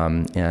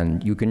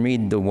 and you can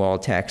read the wall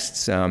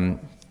texts,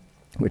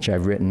 which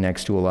I've written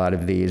next to a lot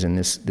of these, and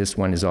this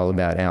one is all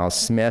about Al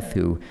Smith,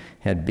 who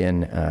had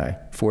been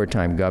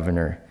four-time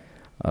governor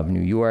of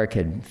New York,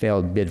 had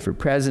failed bid for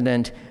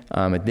president.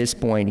 At this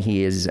point,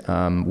 he is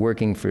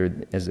working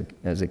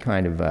as a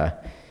kind of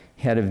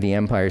head of the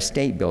Empire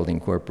State Building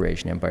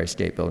Corporation. Empire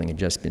State Building had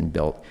just been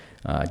built,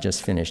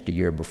 just finished a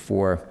year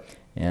before.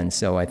 And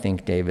so I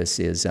think Davis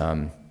is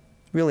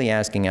really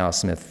asking Al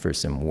Smith for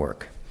some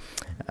work.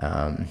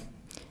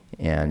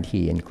 And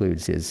he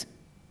includes his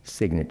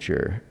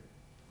signature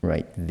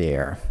right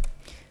there,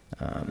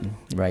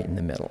 right in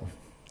the middle,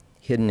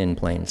 hidden in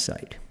plain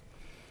sight.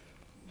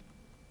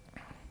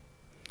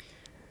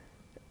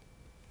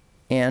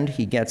 And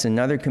he gets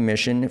another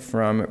commission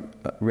from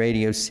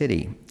Radio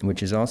City,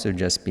 which is also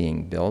just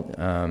being built,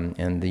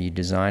 and the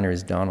designer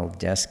is Donald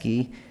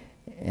Deskey.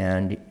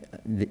 And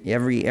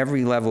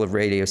every level of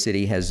Radio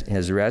City has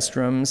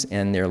restrooms,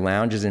 and there are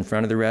lounges in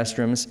front of the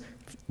restrooms.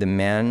 The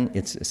men,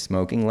 it's a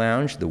smoking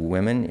lounge. The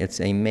women,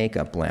 it's a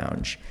makeup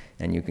lounge.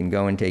 And you can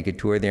go and take a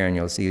tour there, and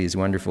you'll see these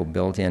wonderful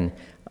built-in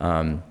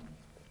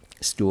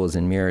stools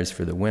and mirrors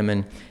for the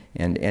women.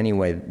 And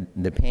anyway,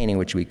 the painting,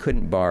 which we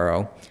couldn't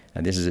borrow,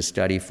 this is a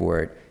study for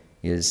it,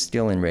 is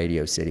still in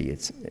Radio City.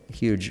 It's a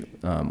huge,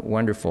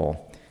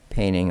 wonderful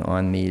painting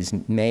on these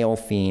male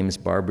themes: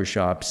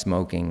 barbershop,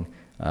 smoking,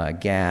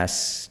 gas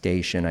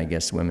station. I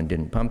guess women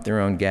didn't pump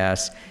their own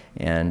gas,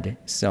 and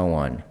so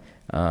on.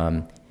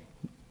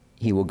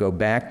 He will go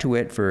back to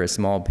it for a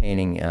small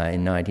painting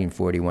in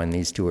 1941.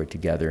 These two are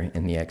together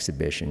in the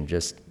exhibition,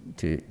 just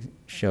to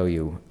show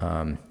you.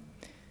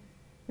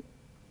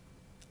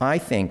 I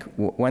think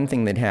one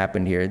thing that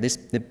happened here,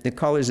 the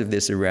colors of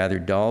this are rather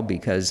dull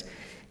because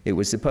it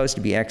was supposed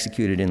to be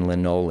executed in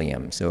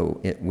linoleum, so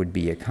it would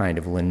be a kind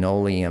of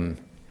linoleum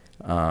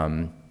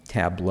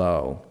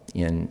tableau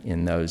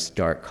in those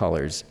dark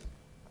colors.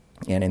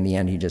 And in the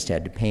end, he just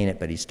had to paint it,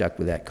 but he stuck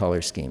with that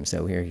color scheme.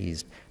 So here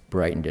he's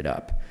brightened it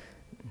up.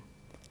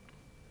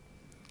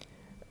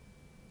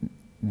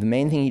 The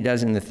main thing he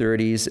does in the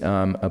 30s,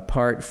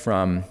 apart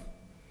from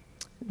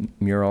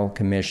mural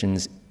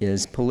commissions,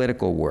 is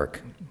political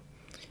work.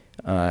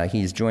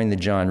 He's joined the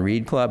John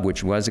Reed Club,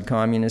 which was a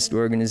communist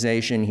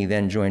organization. He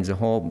then joins a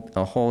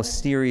whole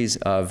series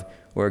of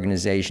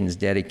organizations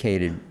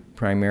dedicated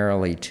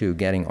primarily to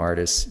getting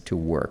artists to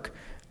work,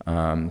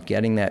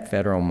 getting that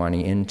federal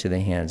money into the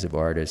hands of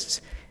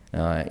artists,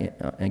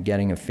 and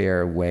getting a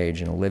fair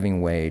wage and a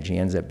living wage. He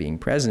ends up being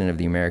president of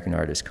the American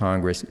Artists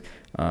Congress.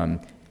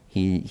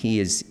 He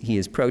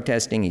is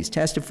protesting. He's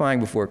testifying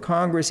before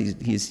Congress.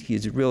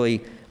 He's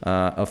really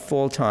a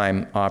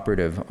full-time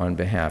operative on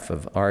behalf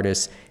of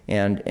artists,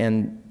 and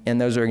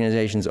those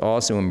organizations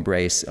also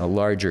embrace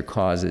larger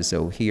causes.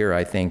 So here,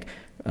 I think,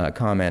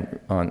 comment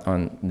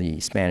on the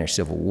Spanish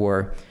Civil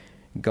War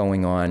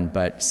going on,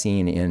 but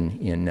seen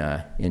in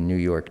New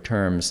York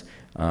terms.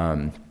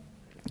 A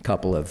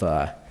couple of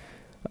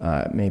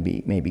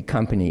maybe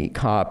company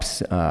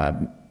cops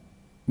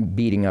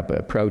beating up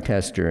a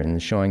protester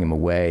and showing him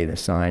away. The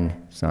sign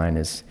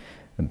is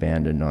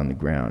abandoned on the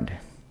ground.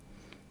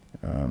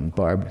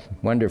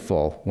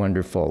 Wonderful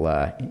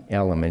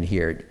element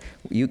here.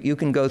 You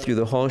can go through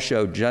the whole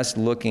show just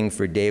looking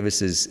for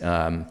Davis's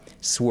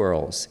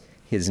swirls,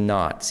 his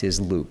knots,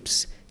 his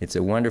loops. It's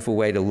a wonderful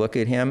way to look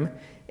at him,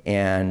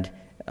 and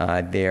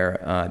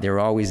They're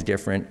always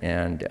different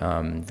and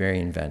very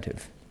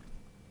inventive.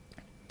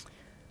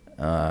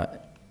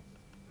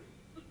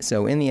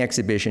 So in the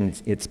exhibition,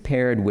 it's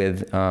paired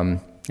with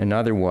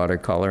another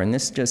watercolor, and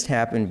this just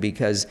happened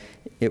because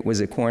it was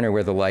a corner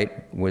where the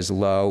light was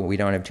low. We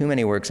don't have too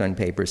many works on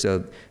paper,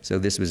 so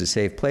this was a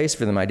safe place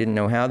for them. I didn't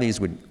know how these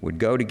would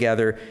go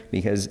together,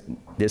 because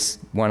this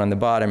one on the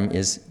bottom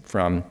is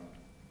from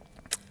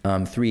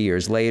 3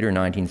 years later,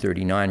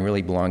 1939,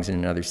 really belongs in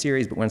another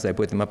series, but once I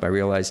put them up, I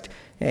realized,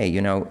 hey,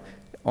 you know,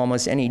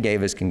 almost any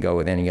Davis can go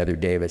with any other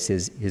Davis.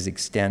 His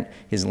extent,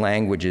 his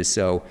language is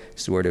so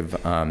sort of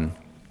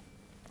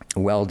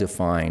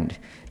well-defined,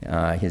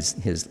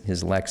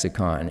 his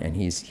lexicon, and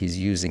he's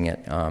using it.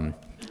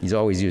 He's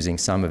always using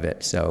some of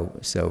it. So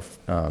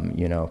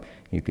you know,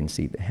 you can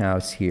see the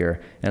house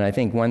here. And I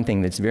think one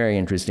thing that's very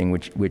interesting,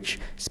 which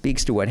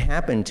speaks to what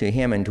happened to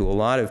him and to a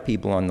lot of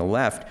people on the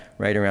left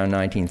right around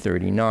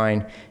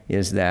 1939,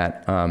 is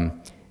that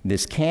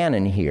this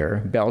cannon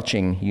here,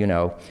 belching, you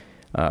know,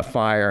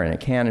 fire and a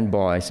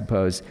cannonball, I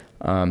suppose,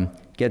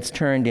 gets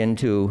turned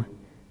into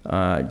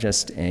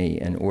just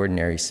an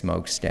ordinary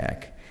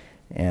smokestack.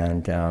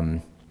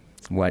 And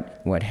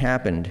what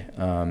happened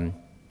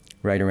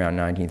right around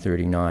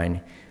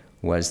 1939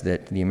 was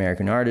that the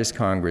American Artists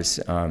Congress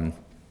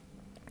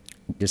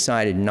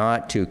decided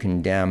not to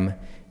condemn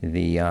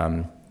the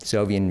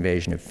Soviet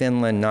invasion of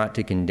Finland, not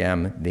to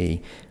condemn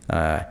the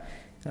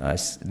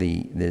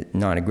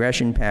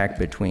non-aggression pact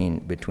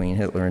between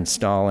Hitler and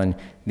Stalin.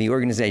 The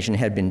organization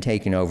had been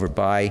taken over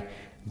by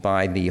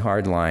the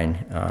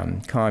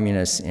hardline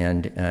communists,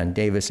 and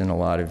Davis and a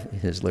lot of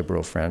his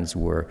liberal friends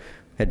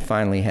had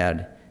finally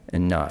had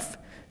enough.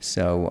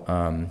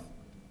 So,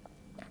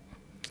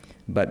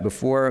 but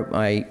before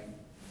I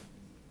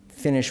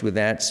finish with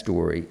that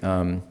story,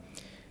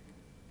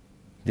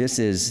 this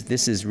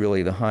is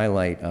really the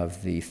highlight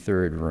of the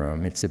third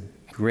room. It's a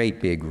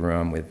great big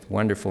room with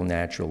wonderful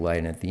natural light,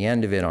 and at the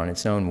end of it, on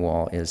its own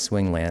wall, is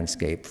Swing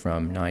Landscape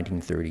from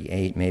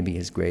 1938, maybe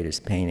his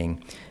greatest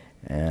painting,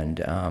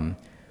 and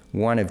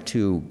one of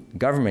two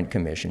government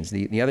commissions.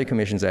 The other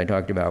commissions I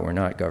talked about were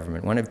not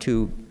government. One of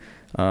two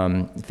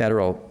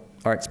federal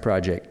arts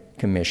project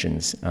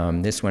commissions.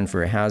 This one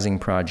for a housing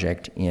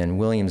project in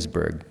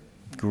Williamsburg.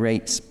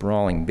 Great,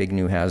 sprawling, big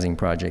new housing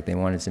project. They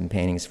wanted some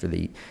paintings for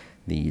the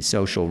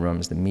social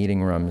rooms, the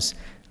meeting rooms,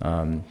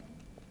 and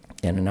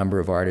a number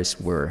of artists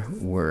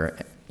were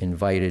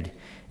invited.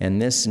 And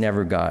this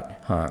never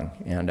got hung.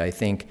 And I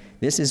think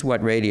this is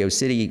what Radio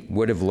City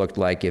would have looked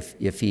like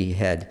if he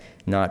had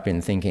not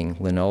been thinking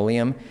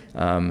linoleum.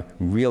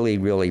 Really,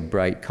 really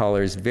bright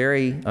colors,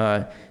 very,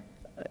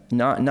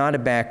 not a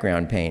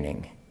background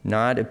painting,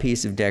 not a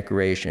piece of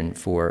decoration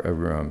for a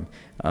room.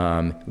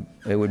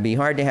 It would be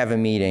hard to have a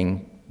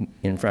meeting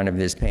in front of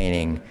this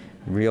painting,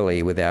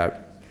 really, without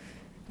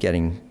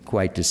getting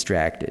quite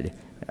distracted.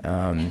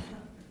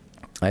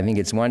 I think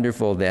it's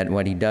wonderful that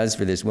what he does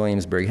for this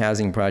Williamsburg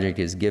housing project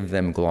is give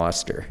them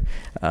Gloucester.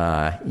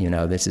 You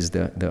know, this is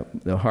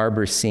the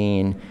harbor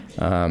scene,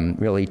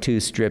 really two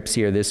strips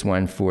here, this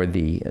one for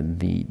the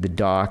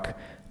dock,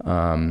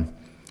 and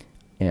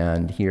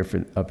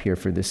up here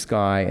for the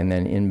sky, and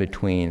then in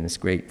between this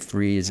great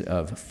frieze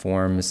of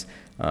forms,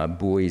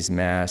 buoys,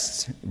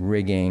 masts,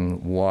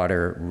 rigging,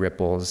 water,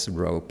 ripples,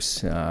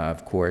 ropes,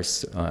 of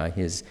course,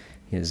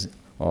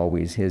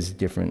 always his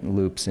different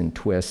loops and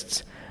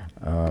twists.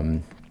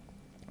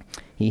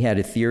 He had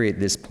a theory at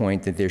this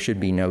point that there should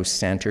be no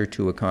center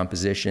to a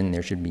composition.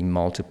 There should be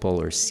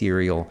multiple or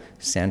serial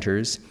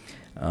centers.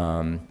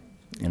 And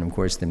of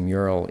course, the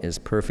mural is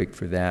perfect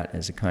for that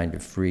as a kind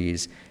of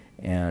frieze.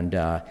 And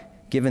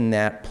given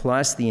that,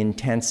 plus the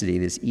intensity,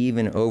 this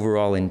even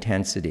overall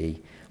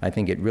intensity, I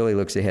think it really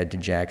looks ahead to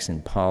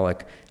Jackson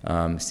Pollock,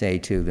 say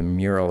to the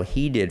mural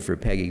he did for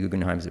Peggy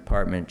Guggenheim's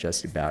apartment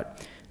just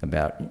about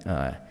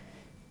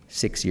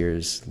 6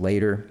 years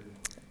later.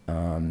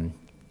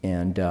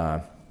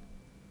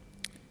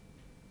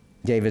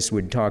 Davis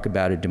would talk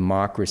about a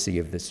democracy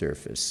of the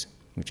surface,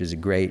 which is a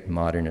great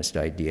modernist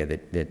idea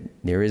that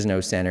there is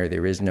no center,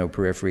 there is no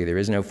periphery, there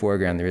is no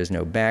foreground, there is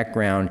no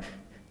background.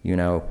 You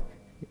know,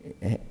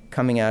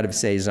 coming out of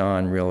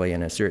Cezanne, really,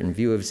 and a certain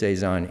view of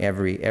Cezanne,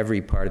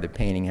 every part of the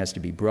painting has to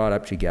be brought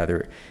up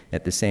together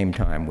at the same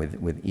time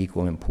with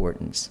equal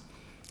importance.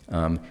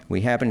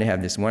 We happen to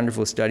have this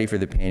wonderful study for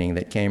the painting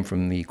that came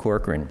from the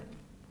Corcoran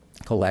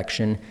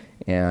collection,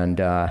 and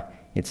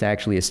it's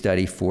actually a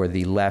study for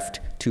the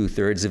left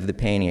 2/3 of the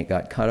painting. It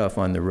got cut off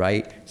on the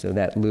right, so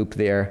that loop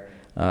there,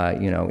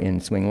 you know, in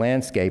Swing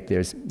Landscape,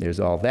 there's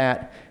all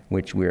that,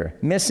 which we're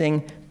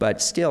missing,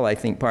 but still, I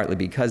think partly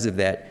because of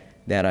that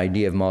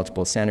idea of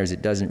multiple centers,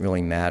 it doesn't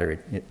really matter.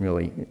 It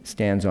really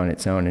stands on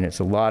its own, and it's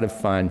a lot of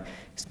fun.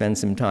 Spend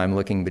some time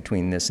looking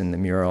between this and the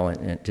mural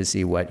and to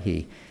see what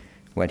he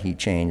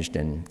changed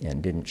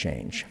and didn't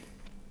change.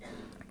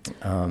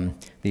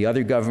 The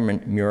other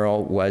government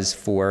mural was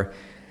for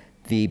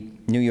the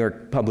New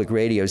York Public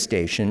Radio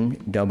station,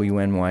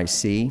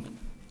 WNYC.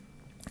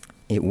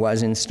 It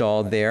was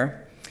installed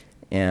there,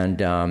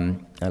 And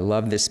I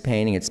love this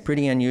painting. It's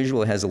pretty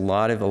unusual. It has a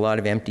lot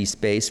of empty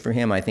space for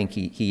him. I think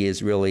he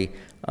is really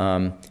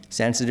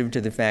sensitive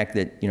to the fact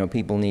that, you know,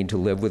 people need to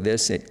live with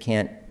this. It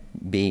can't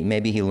be,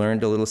 maybe he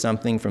learned a little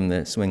something from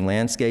the swing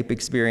landscape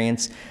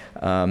experience.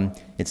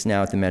 It's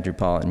now at the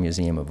Metropolitan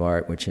Museum of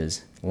Art, which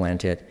has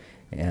lent it.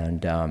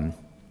 And you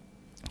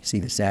see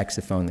the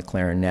saxophone, the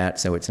clarinet,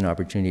 so it's an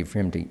opportunity for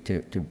him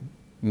to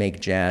make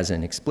jazz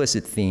an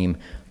explicit theme.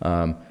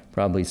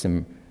 Probably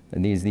some,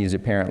 these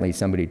apparently,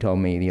 somebody told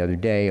me the other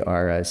day,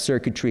 are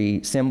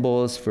circuitry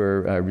symbols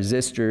for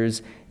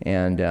resistors,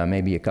 and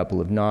maybe a couple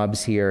of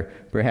knobs here.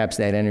 Perhaps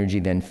that energy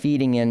then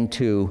feeding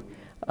into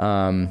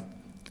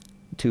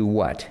to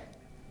what?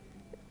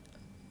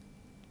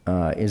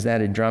 Is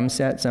that a drum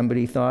set,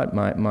 somebody thought?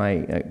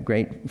 My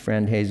great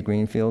friend Hayes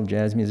Greenfield,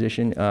 jazz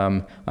musician.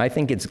 I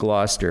think it's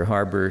Gloucester,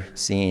 harbor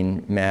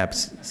scene,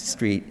 maps,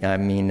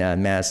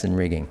 mass and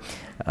rigging.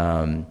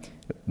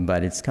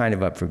 But it's kind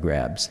of up for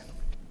grabs,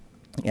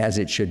 as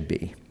it should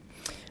be.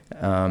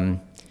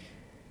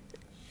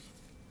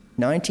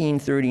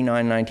 1939,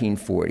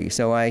 1940.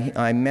 So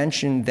I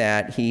mentioned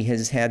that he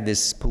has had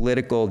this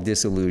political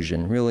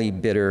disillusion, really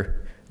bitter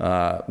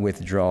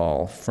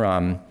withdrawal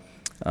from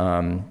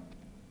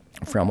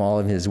all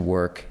of his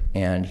work,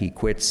 and he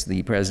quits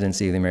the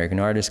presidency of the American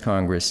Artists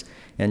Congress.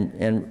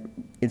 And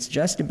it's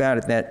just about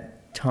at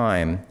that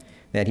time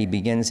that he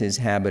begins his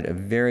habit of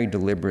very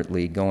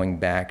deliberately going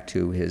back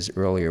to his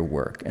earlier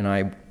work. And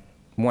I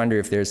wonder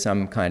if there's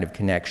some kind of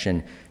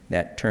connection,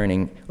 that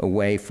turning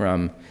away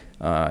from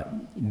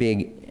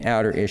big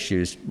outer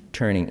issues,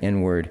 turning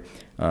inward.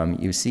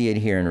 You see it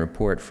here in a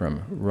report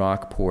from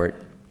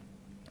Rockport,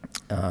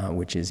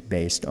 which is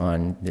based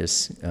on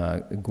this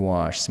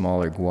gouache,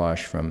 smaller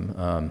gouache from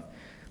a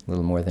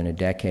little more than a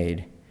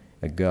decade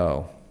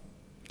ago.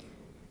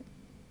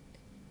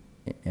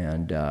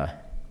 And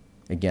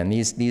again,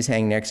 these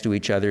hang next to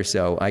each other,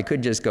 so I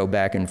could just go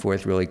back and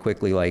forth really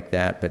quickly like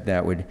that, but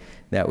that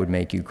would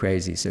make you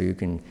crazy. So you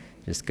can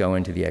just go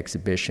into the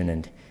exhibition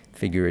and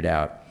figure it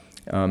out.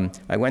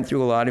 I went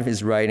through a lot of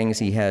his writings.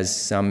 He has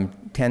some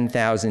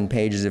 10,000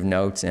 pages of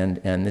notes,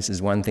 and this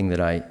is one thing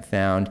that I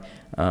found.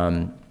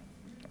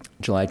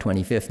 July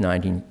 25th,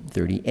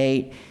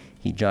 1938,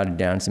 he jotted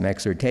down some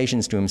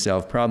exhortations to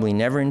himself, probably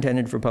never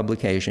intended for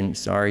publication.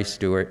 Sorry,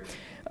 Stuart.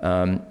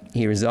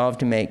 He resolved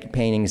to make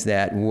paintings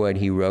that would,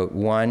 he wrote,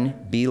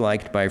 1, be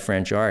liked by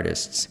French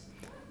artists.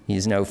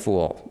 He's no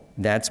fool.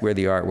 That's where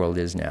the art world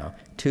is now.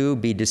 2,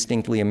 be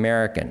distinctly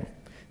American.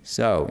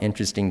 So,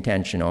 interesting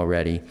tension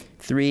already.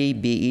 3,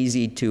 be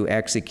easy to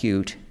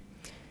execute.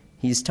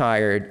 He's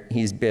tired,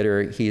 he's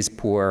bitter, he's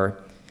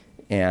poor,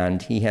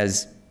 and he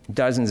has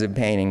dozens of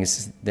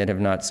paintings that have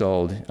not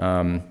sold,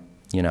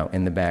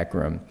 in the back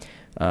room.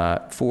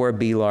 4,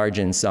 be large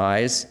in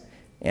size.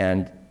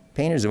 And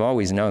painters have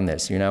always known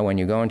this. When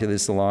you go into the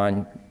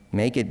salon,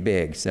 make it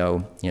big,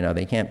 so,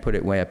 they can't put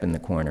it way up in the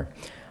corner.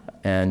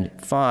 And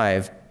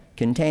 5,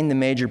 contain the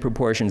major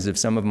proportions of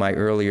some of my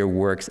earlier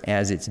works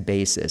as its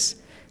basis,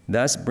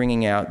 thus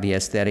bringing out the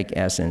aesthetic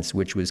essence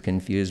which was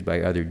confused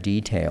by other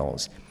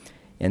details.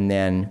 And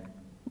then,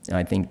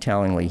 I think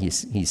tellingly,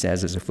 he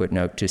says as a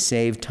footnote, to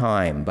save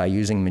time by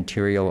using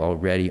material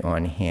already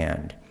on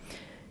hand.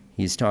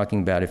 He's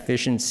talking about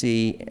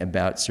efficiency,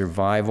 about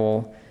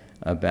survival,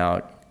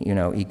 about,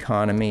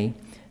 economy,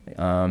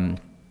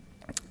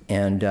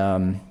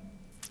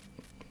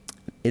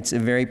 it's a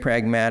very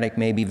pragmatic,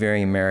 maybe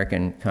very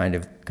American kind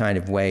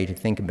of way to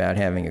think about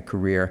having a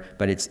career,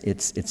 but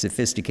it's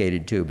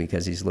sophisticated too,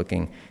 because he's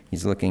looking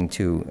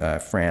to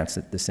France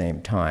at the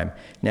same time.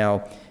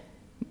 Now,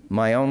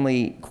 my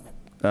only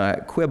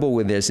quibble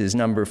with this is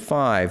number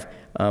 5,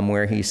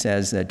 where he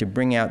says to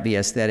bring out the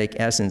aesthetic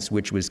essence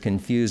which was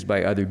confused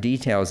by other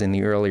details in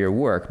the earlier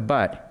work.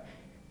 But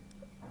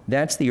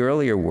that's the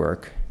earlier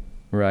work,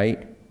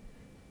 right?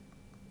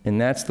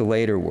 And that's the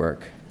later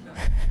work.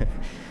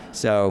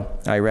 So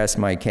I rest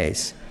my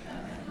case.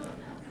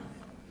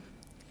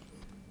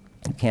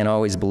 You can't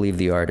always believe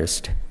the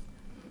artist.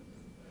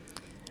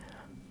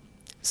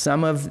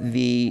 Some of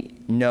the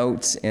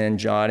notes and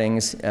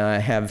jottings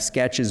have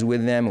sketches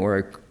with them or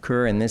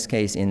occur, in this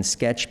case, in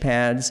sketch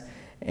pads.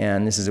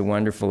 And this is a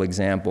wonderful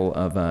example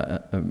of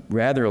a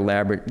rather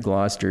elaborate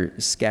Gloucester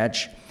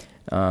sketch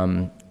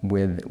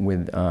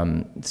with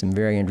some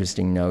very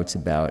interesting notes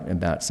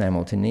about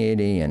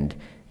simultaneity and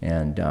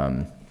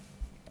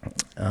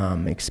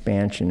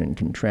expansion and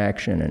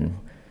contraction and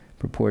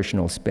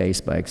proportional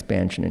space by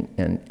expansion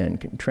and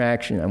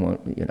contraction. I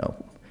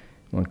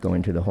won't go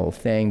into the whole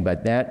thing,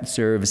 but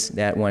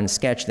that one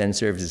sketch then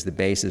serves as the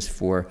basis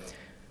for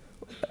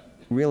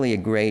really a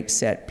great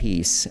set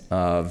piece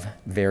of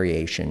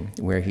variation,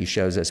 where he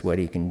shows us what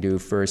he can do.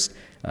 First,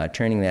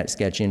 turning that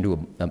sketch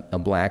into a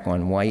black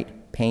on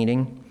white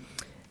painting,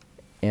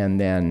 and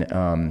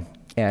then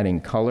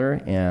adding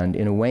color, and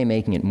in a way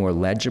making it more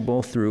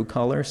legible through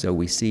color. So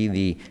we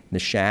see the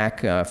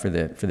shack for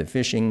the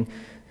fishing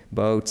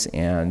boats,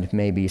 and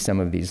maybe some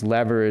of these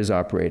levers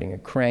operating a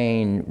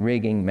crane,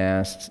 rigging,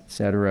 masts,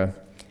 etc.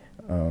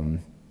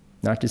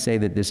 Not to say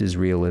that this is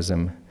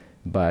realism,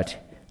 but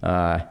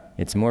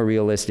it's more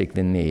realistic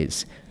than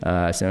these.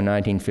 So in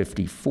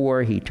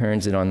 1954, he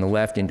turns it on the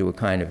left into a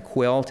kind of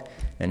quilt,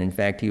 and in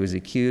fact, he was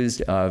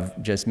accused of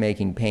just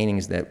making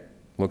paintings that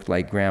looked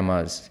like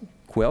grandma's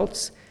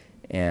quilts,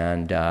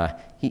 and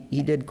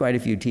he did quite a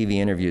few TV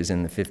interviews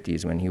in the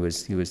 50s when he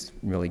was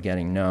really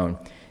getting known,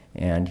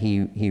 and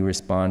he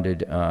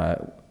responded,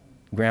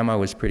 "Grandma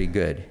was pretty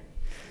good,"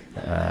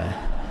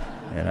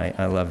 and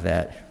I love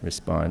that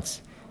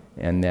response.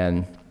 And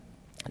then,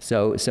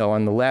 so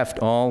on the left,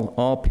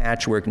 all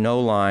patchwork, no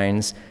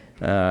lines,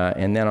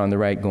 and then on the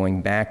right,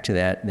 going back to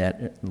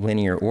that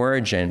linear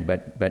origin,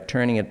 but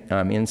turning it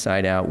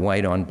inside out,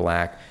 white on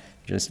black,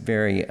 just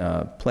very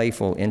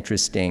playful,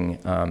 interesting,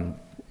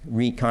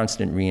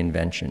 constant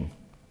reinvention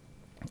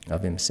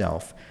of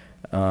himself.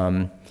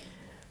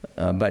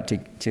 But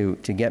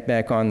to get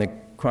back on the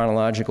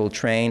chronological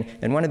train,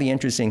 and one of the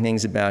interesting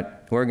things about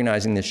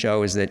organizing the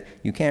show is that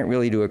you can't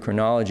really do a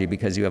chronology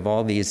because you have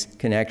all these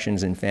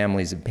connections and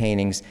families of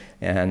paintings,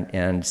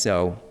 and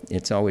so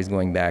it's always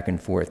going back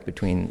and forth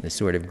between the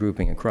sort of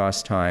grouping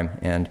across time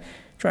and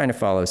trying to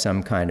follow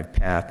some kind of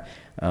path.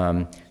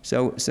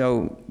 So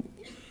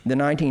the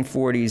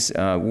 1940s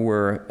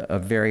were a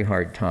very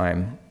hard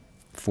time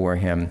for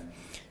him,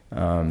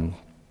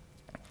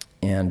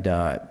 and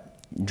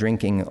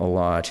drinking a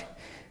lot,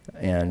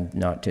 and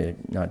not to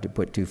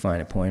put too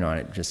fine a point on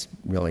it, just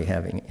really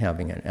having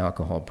an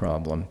alcohol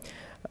problem,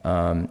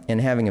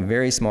 and having a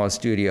very small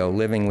studio,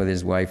 living with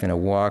his wife in a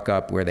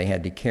walk-up where they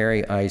had to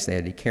carry ice, they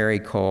had to carry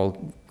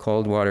cold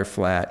water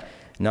flat,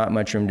 not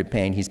much room to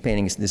paint. He's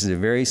painting, this is a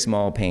very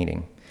small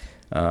painting.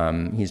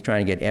 He's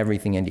trying to get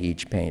everything into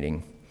each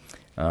painting.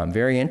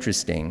 Very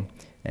interesting,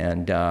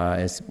 and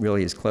it's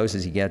really as close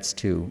as he gets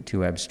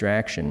to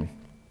abstraction.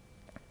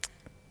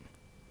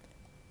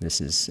 This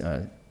is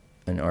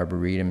an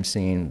arboretum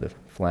scene, the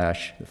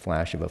flash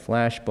of a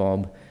flash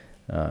bulb,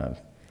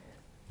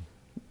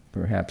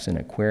 perhaps an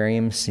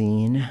aquarium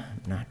scene,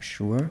 I'm not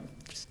sure,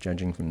 just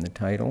judging from the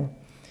title.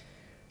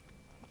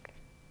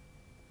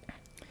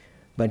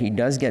 But he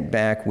does get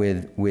back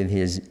with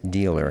his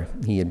dealer.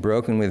 He had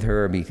broken with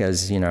her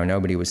because,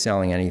 nobody was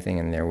selling anything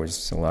and there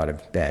was a lot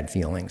of bad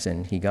feelings.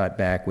 And he got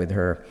back with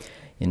her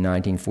in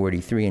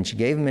 1943, and she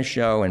gave him a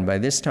show, and by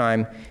this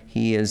time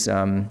he's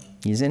in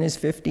his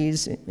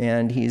 50s,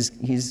 and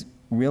he's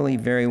really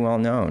very well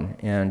known,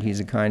 and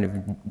he's a kind of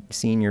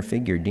senior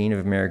figure, Dean of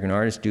American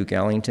Artists. Duke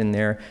Ellington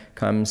there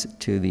comes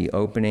to the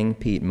opening.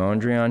 Pete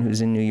Mondrian,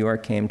 who's in New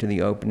York, came to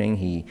the opening.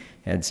 He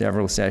had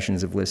several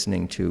sessions of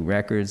listening to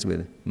records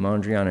with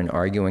Mondrian and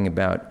arguing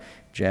about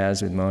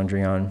jazz with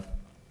Mondrian.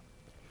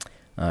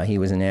 He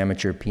was an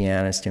amateur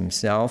pianist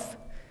himself.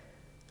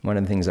 One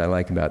of the things I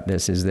like about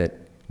this is that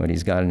what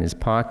he's got in his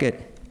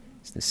pocket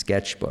is the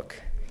sketchbook.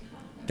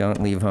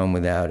 Don't leave home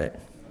without it.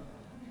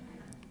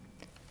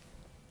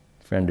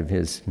 Friend of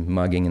his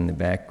mugging in the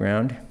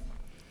background.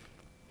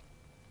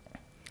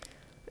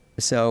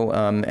 So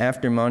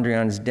after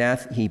Mondrian's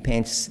death, he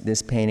paints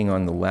this painting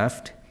on the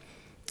left,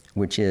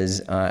 which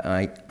is,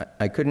 I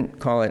couldn't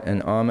call it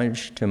an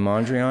homage to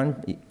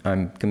Mondrian.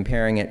 I'm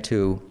comparing it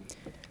to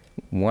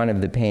one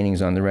of the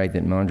paintings on the right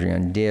that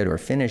Mondrian did or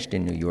finished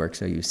in New York,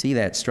 so you see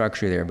that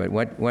structure there. But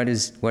what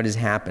has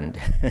happened?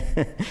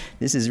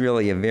 This is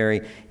really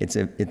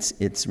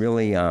it's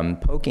really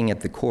poking at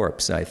the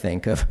corpse, I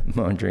think, of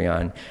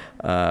Mondrian,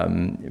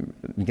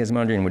 because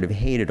Mondrian would have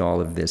hated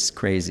all of this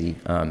crazy,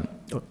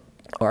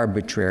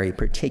 arbitrary,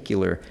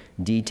 particular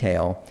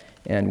detail,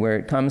 and where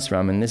it comes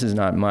from. And this is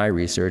not my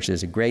research.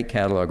 There's a great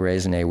catalog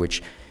raisonné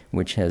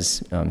which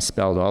has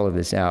spelled all of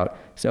this out.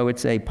 So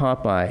it's a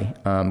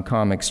Popeye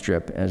comic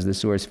strip as the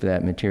source for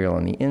that material.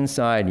 On the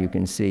inside, you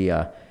can see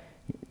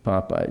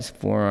Popeye's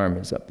forearm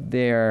is up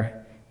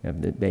there. You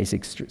have the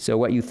basic. So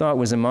what you thought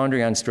was a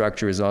Mondrian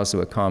structure is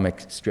also a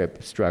comic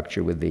strip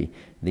structure with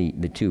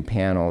the two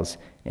panels,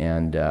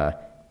 and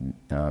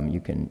you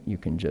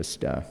can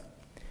just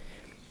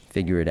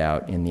figure it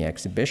out in the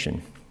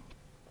exhibition.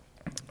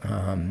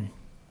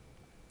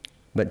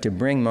 But to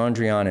bring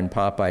Mondrian and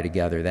Popeye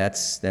together,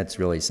 that's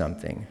really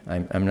something.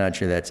 I'm not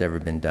sure that's ever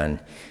been done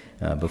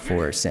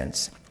before or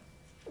since.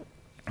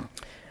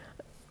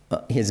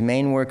 His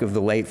main work of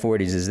the late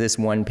 40s is this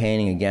one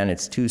painting. Again,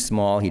 it's too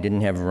small. He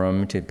didn't have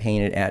room to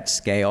paint it at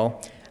scale.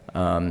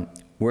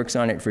 Works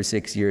on it for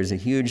 6 years, a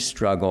huge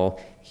struggle.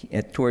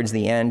 Towards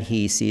the end,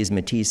 he sees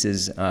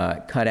Matisse's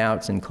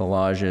cutouts and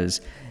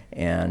collages,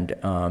 and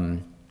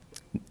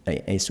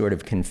a sort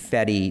of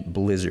confetti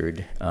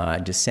blizzard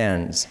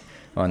descends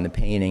on the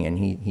painting, and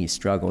he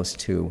struggles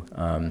to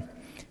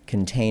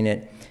contain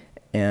it.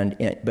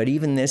 But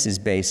even this is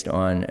based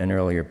on an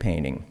earlier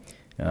painting,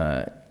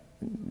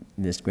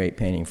 this great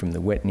painting from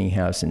the Whitney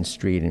House and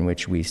Street, in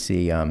which we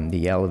see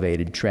the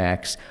elevated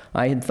tracks.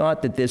 I had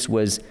thought that this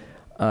was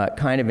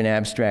kind of an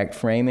abstract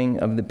framing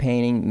of the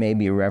painting,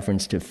 maybe a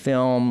reference to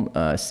film,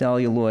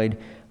 celluloid.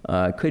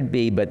 Could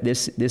be, but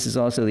this is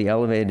also the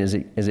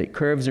elevated. As it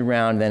curves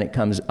around, then it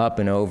comes up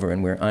and over,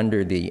 and we're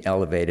under the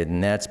elevated,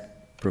 and that's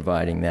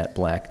providing that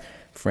black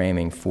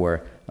framing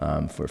for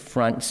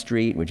Front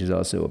Street, which is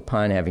also a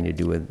pun having to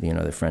do with, you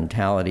know, the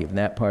frontality of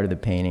that part of the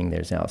painting.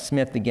 There's Al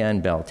Smith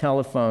again, Bell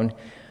Telephone,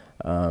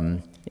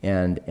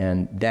 and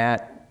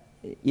that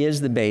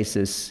is the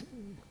basis.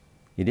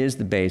 It is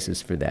the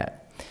basis for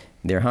that.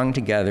 They're hung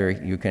together.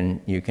 You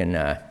can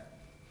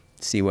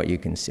see what you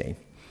can see.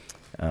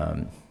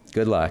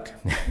 Good luck.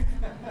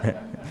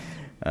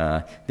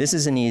 This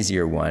is an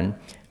easier one.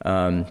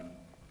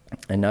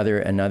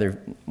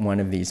 Another one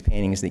of these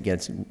paintings that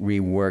gets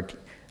reworked.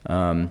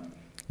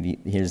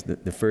 Here's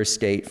the first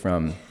state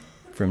from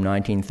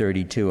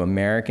 1932,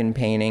 American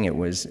painting. It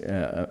was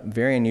a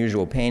very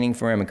unusual painting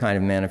for him, a kind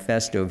of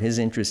manifesto of his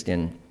interest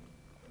in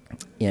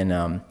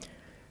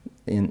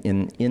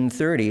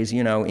 30s,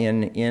 you know,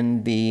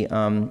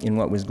 in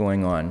what was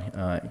going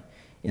on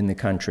in the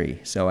country.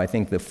 So I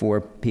think the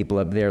four people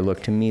up there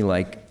look to me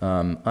like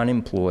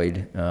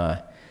unemployed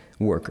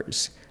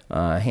workers,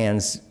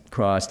 hands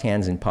crossed,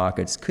 hands in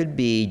pockets. Could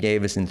be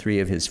Davis and three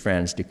of his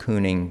friends, de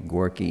Kooning,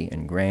 Gorky,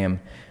 and Graham.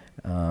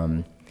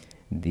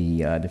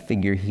 The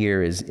figure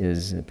here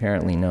is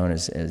apparently known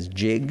as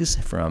Jiggs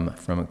from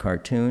a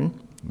cartoon.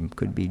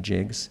 Could be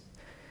Jiggs.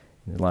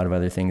 There's a lot of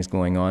other things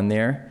going on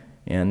there.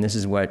 And this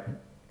is what,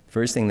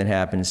 first thing that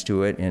happens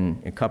to it.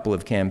 In a couple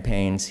of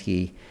campaigns,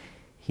 he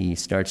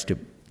starts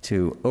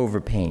to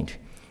overpaint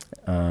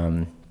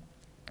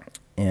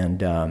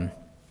and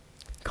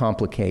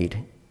complicate.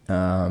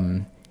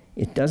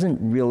 It doesn't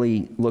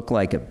really look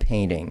like a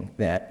painting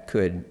that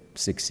could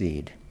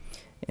succeed.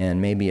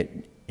 And maybe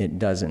it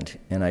doesn't.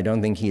 And I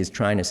don't think he is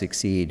trying to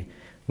succeed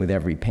with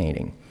every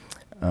painting.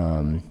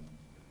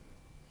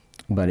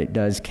 But it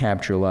does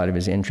capture a lot of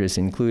his interests,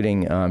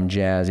 including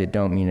jazz. It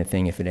don't mean a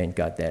thing if it ain't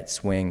got that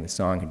swing. The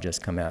song had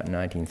just come out in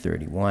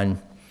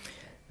 1931.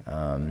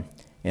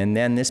 And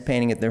then this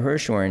painting at the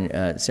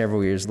Hirshhorn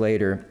several years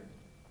later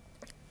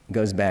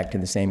goes back to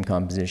the same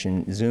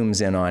composition,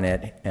 zooms in on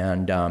it,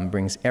 and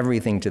brings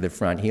everything to the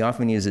front. He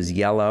often uses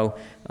yellow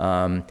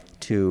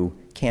to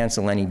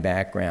cancel any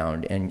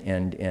background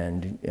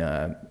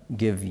and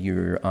give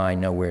your eye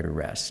nowhere to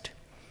rest.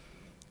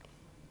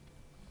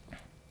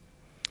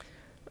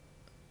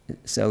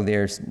 So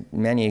there's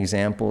many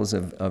examples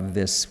of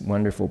this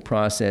wonderful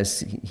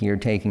process. Here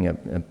taking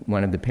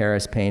one of the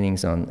Paris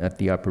paintings at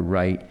the upper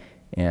right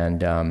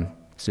and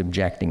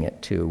subjecting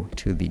it to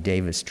the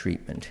Davis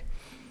treatment.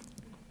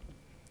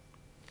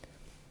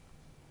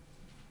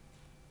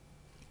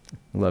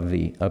 Love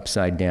the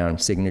upside down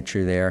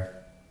signature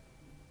there.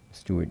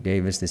 Stuart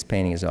Davis. This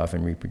painting is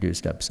often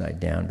reproduced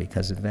upside down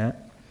because of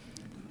that.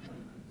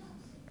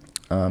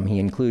 He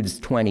includes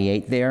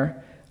 28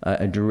 there,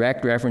 a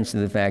direct reference to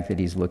the fact that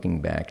he's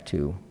looking back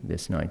to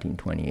this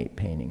 1928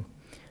 painting.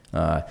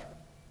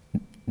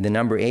 The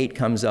number 8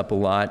 comes up a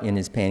lot in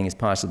his paintings,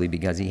 possibly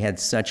because he had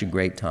such a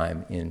great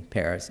time in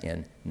Paris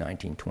in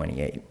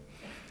 1928.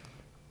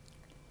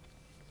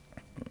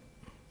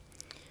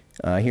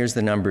 Here's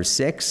the number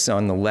 6.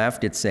 On the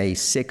left, it's a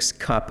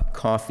 6-cup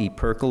coffee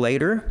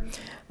percolator,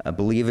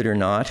 believe it or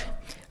not,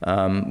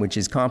 which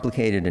is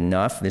complicated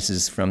enough. This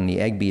is from the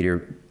egg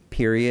beater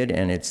period,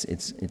 and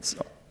it's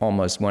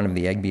almost one of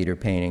the egg beater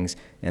paintings,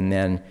 and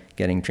then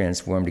getting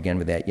transformed again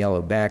with that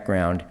yellow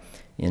background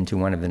into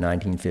one of the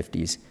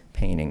 1950s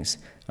paintings.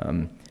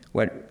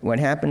 What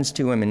happens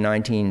to him in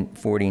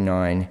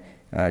 1949,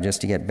 just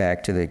to get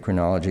back to the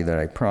chronology that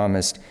I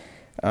promised,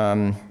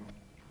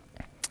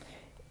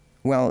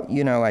 well,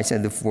 you know, I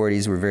said the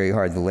 40s were very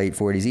hard, the late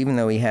 40s, even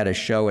though he had a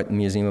show at the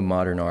Museum of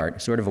Modern Art,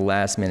 sort of a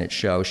last-minute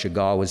show.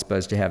 Chagall was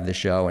supposed to have the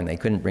show, and they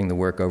couldn't bring the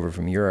work over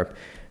from Europe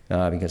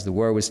because the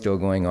war was still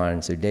going on,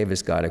 and so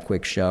Davis got a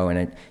quick show,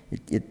 and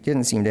it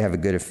didn't seem to have a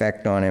good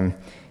effect on him.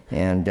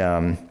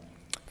 And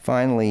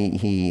finally,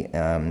 he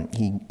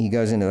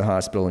goes into the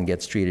hospital and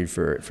gets treated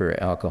for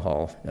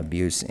alcohol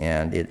abuse,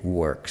 and it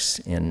works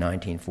in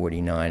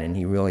 1949, and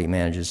he really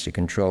manages to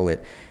control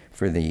it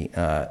for the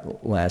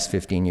last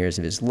 15 years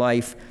of his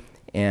life,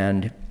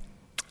 and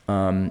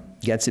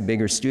gets a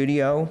bigger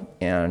studio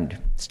and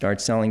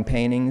starts selling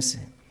paintings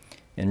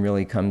and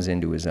really comes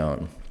into his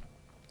own.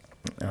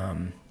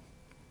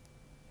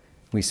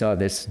 We saw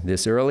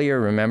this earlier,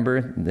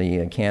 remember,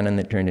 the cannon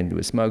that turned into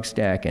a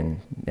smokestack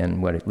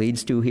and what it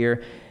leads to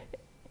here.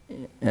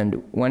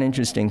 And one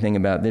interesting thing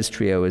about this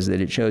trio is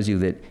that it shows you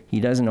that he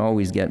doesn't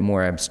always get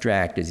more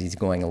abstract as he's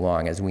going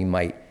along, as we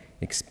might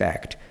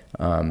expect.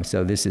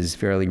 So this is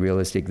fairly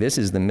realistic. This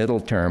is the middle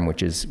term,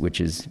 which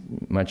is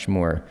much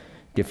more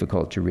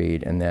difficult to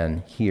read, and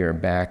then here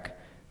back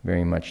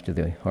very much to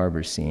the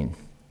harbor scene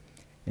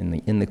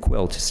in the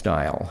quilt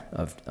style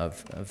of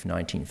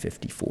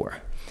 1954.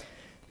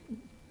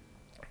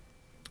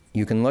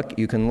 You can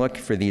look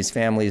for these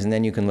families, and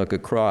then you can look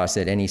across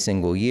at any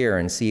single year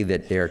and see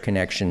that there are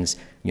connections,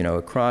 you know,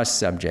 across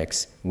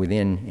subjects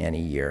within any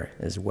year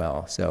as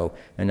well. So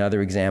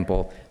another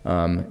example.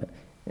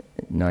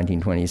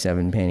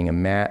 1927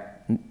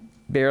 painting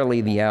barely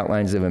the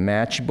outlines of a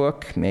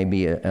matchbook,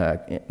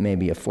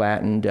 maybe a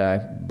flattened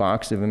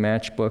box of a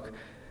matchbook,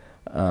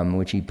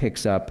 which he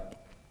picks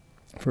up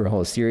for a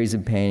whole series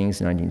of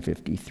paintings.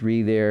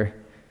 1953 there.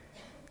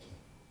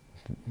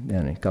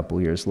 then a couple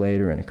of years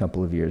later, and a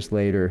couple of years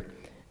later,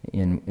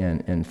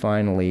 and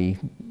finally,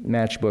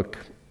 matchbook,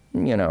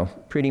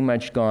 pretty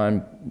much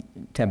gone.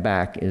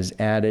 Tabak is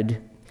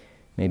added,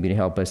 maybe to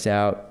help us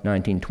out.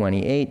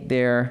 1928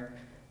 there.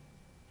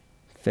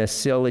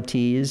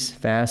 Facilities,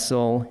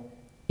 facile,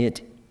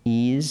 it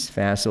is,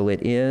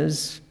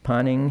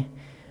 punning.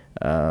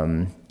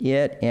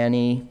 It,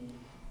 any,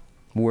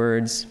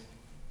 words,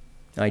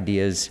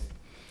 ideas.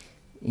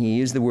 He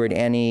used the word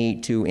any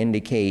to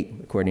indicate,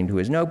 according to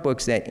his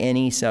notebooks, that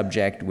any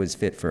subject was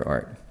fit for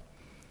art.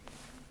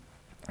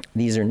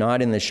 These are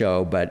not in the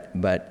show, but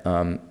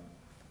Barbara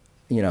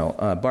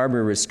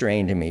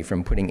restrained me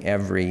from putting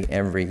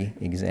every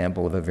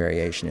example of a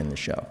variation in the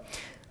show,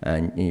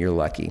 and you're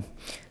lucky.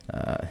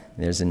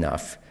 There's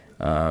enough.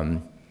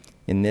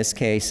 In this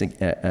case,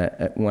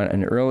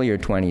 an earlier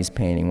 20s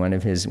painting,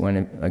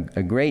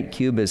 a great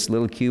cubist,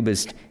 little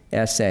cubist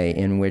essay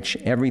in which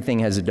everything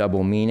has a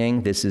double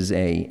meaning. This is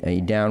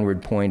a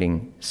downward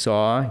pointing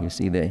saw. You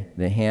see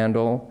the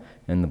handle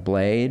and the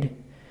blade,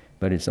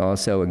 but it's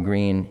also a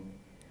green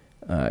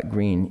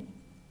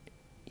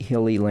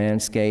hilly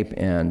landscape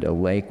and a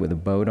lake with a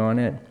boat on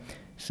it.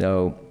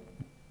 So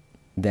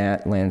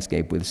that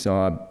landscape with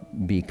saw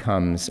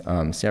becomes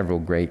several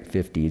great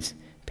 50s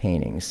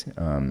paintings,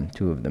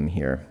 two of them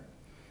here.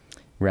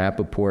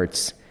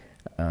 Rappaport's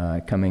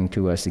coming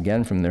to us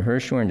again from the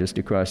Hirshhorn just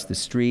across the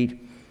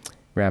street.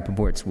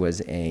 Rappaport's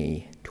was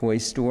a toy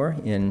store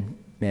in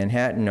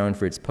Manhattan known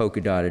for its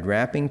polka-dotted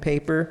wrapping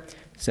paper.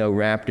 So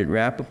wrapped at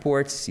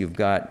Rappaport's, you've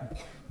got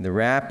the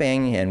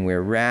wrapping, and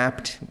we're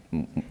wrapped.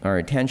 Our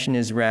attention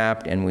is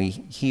wrapped, and we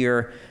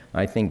hear,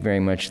 I think, very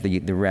much the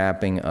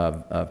wrapping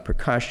of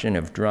percussion,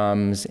 of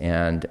drums,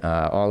 and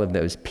all of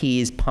those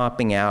peas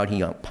popping out.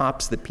 He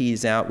pops the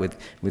peas out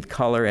with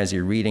color as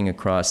you're reading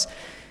across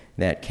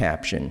that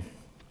caption.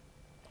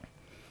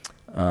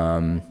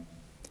 And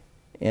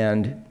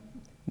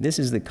this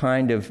is the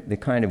kind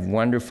of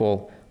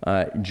wonderful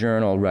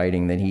journal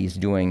writing that he's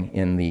doing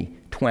in the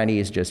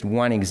 20s, just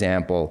one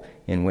example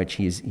in which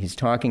he's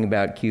talking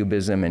about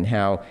Cubism and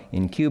how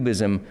in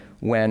Cubism,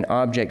 when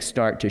objects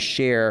start to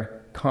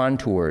share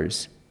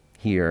contours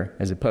here,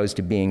 as opposed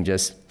to being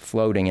just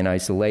floating in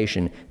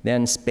isolation,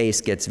 then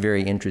space gets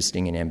very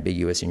interesting and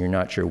ambiguous, and you're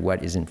not sure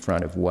what is in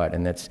front of what,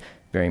 and that's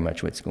very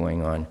much what's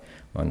going on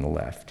the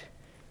left.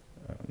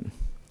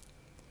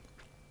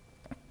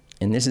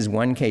 And this is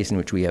one case in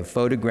which we have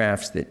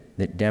photographs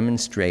that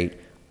demonstrate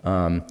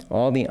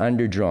all the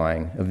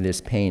underdrawing of this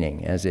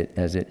painting as it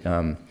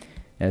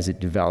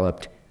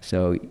developed.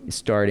 So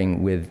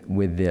starting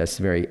with this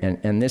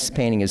and this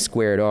painting is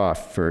squared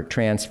off for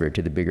transfer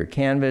to the bigger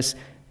canvas,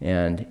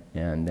 and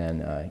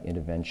then it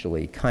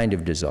eventually kind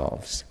of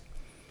dissolves.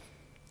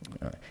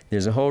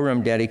 There's a whole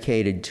room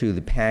dedicated to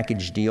the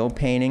package deal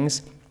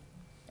paintings.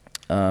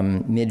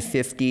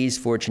 Mid-50s,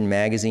 Fortune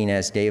magazine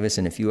asked Davis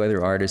and a few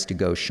other artists to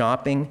go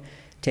shopping,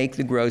 take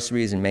the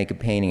groceries, and make a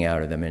painting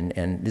out of them.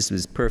 And this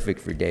was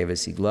perfect for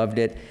Davis. He loved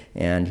it,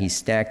 and he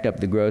stacked up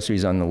the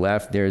groceries on the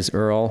left. There's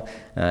Earl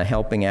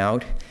helping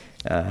out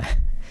in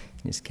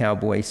his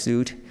cowboy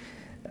suit.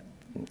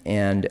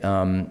 And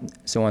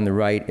so on the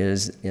right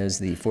is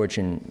the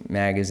Fortune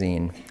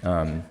magazine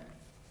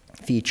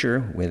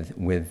feature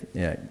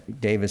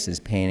with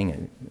Davis's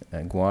painting,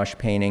 a gouache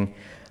painting.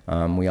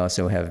 We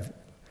also have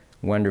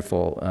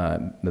wonderful,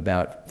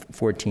 about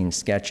 14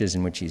 sketches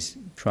in which he's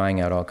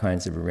trying out all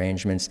kinds of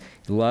arrangements.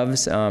 He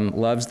loves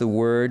the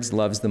words,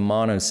 loves the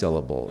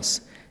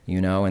monosyllables,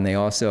 and they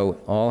also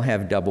all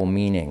have double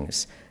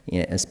meanings,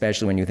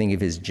 especially when you think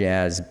of his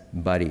jazz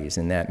buddies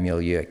in that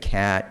milieu: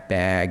 cat,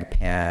 bag,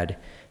 pad,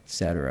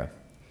 etc.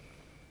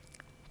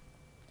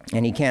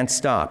 And he can't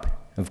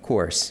stop, of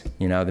course.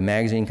 The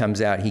magazine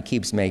comes out, he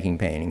keeps making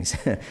paintings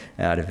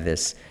out of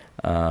this.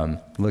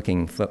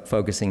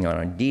 Focusing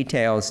on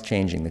details,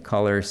 changing the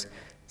colors,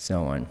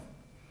 so on.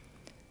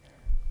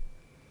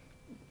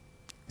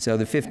 So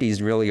the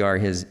 50s really are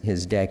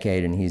his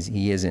decade, and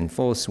he is in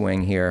full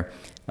swing here,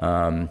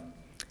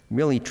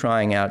 really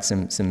trying out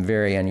some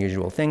very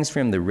unusual things for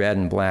him. The red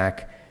and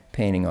black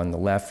painting on the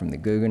left from the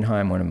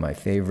Guggenheim, one of my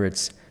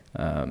favorites.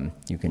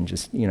 You can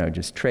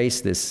just trace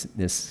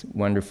this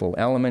wonderful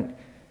element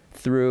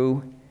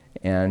through,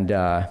 and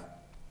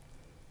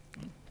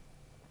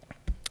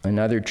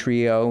another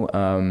trio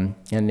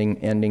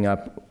ending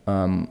up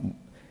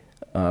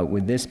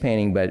with this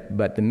painting,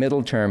 but the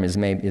middle term is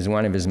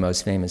one of his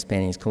most famous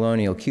paintings,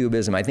 Colonial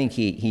Cubism. I think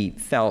he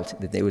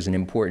felt that there was an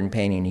important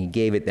painting. He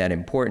gave it that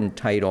important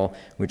title,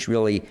 which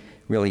really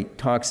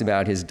talks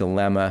about his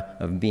dilemma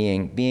of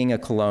being a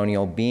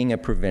colonial, being a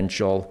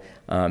provincial,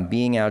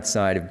 being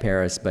outside of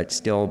Paris, but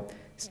still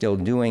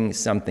doing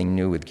something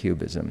new with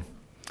Cubism.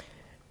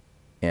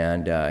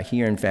 And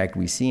here, in fact,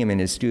 we see him in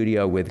his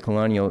studio with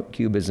Colonial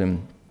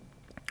Cubism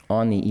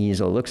on the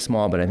easel. It looks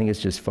small, but I think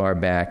it's just far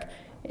back.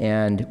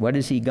 And what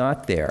has he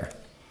got there?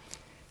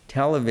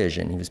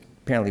 Television. He was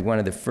apparently one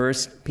of the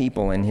first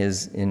people in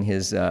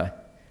his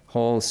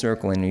whole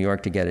circle in New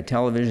York to get a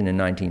television in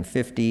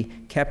 1950,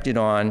 kept it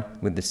on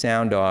with the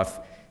sound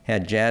off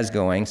had jazz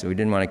going, so he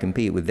didn't want to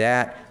compete with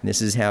that.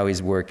 This is how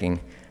he's working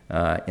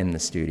in the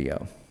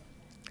studio.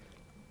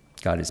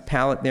 Got his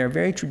palette there,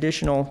 very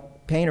traditional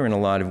painter in a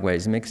lot of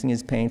ways, mixing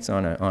his paints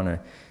on a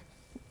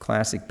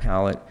classic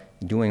palette,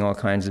 doing all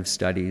kinds of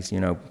studies,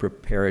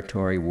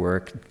 preparatory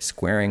work,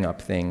 squaring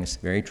up things,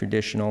 very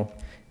traditional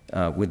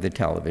with the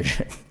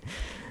television.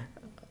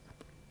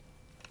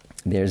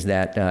 There's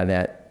that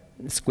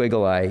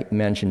squiggle I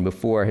mentioned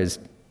before has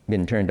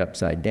been turned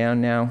upside down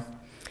now.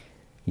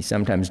 He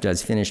sometimes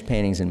does finished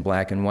paintings in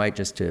black and white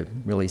just to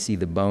really see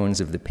the bones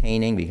of the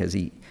painting, because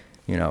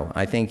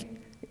I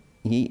think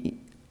he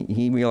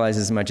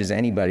realizes as much as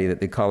anybody that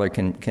the color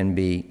can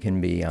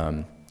be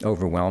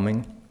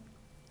overwhelming.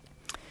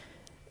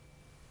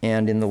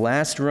 And in the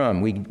last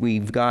room,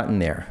 we've gotten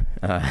there.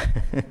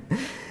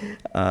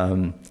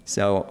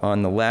 So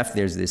on the left,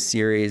 there's this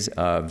series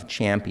of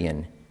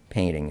champion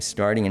paintings,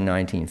 starting in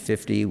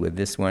 1950 with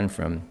this one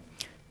from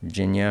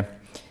Virginia.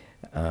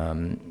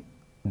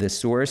 The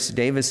source,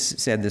 Davis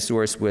said the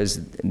source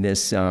was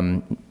this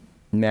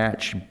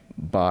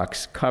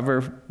Matchbox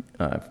cover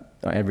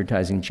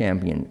advertising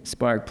champion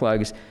spark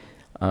plugs,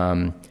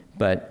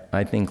 but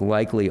I think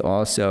likely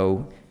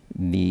also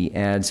the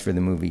ads for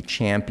the movie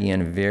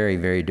Champion, a very,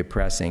 very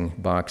depressing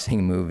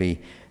boxing movie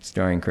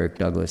starring Kirk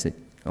Douglas. It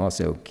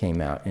also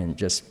came out in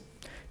just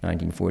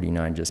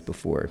 1949, just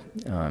before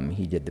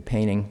he did the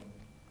painting.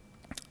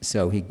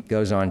 So he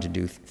goes on to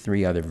do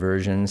 3 other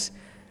versions.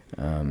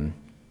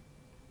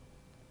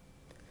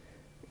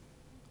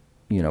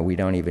 We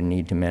don't even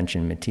need to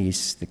mention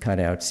Matisse, the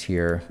cutouts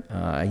here.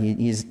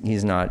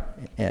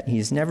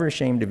 He's never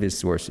ashamed of his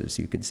sources,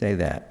 you could say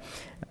that.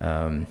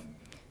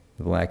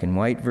 The black and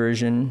white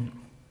version,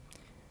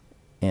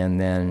 and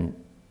then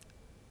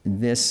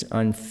this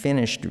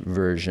unfinished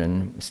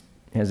version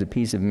has a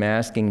piece of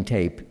masking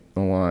tape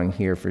along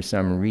here for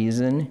some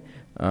reason,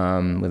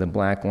 with a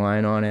black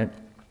line on it.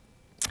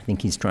 I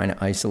think he's trying to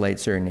isolate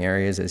certain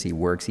areas as he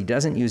works. He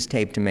doesn't use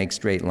tape to make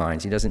straight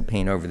lines. He doesn't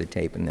paint over the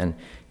tape and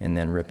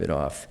then rip it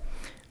off.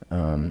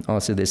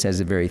 Also, this has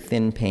a very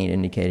thin paint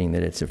indicating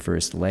that it's a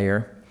first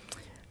layer.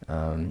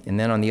 And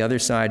then on the other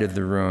side of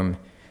the room,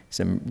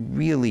 some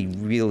really,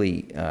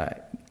 really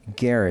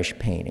garish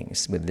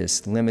paintings with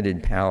this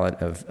limited palette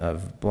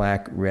of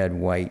black, red,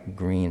 white,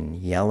 green,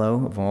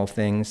 yellow, of all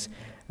things.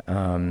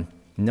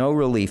 No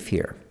relief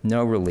here,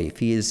 no relief.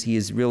 He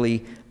is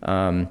really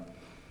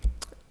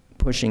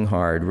pushing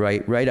hard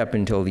right up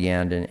until the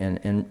end,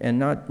 and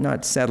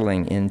not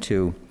settling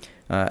into.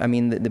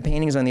 The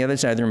paintings on the other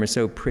side of the room are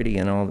so pretty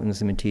and all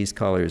the Matisse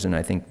colors, and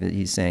I think that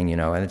he's saying,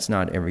 that's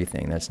not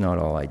everything. That's not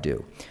all I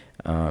do.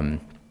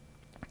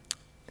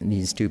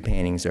 These 2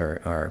 paintings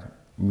are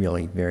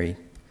really very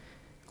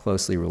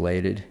closely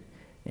related.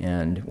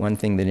 And one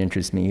thing that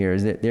interests me here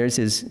is that there's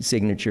his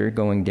signature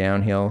going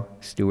downhill,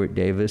 Stuart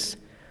Davis.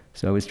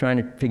 So I was trying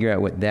to figure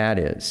out what that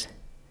is,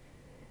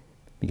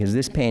 because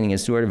this painting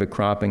is sort of a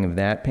cropping of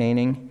that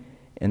painting,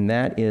 and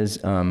that is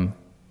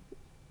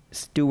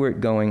Stuart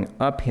going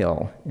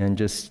uphill and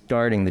just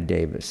starting the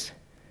Davis.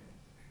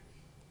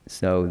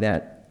 So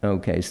that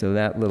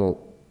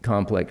little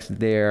complex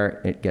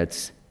there, it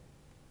gets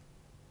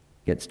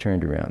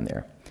turned around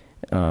there.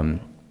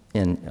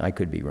 And I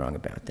could be wrong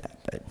about that,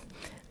 but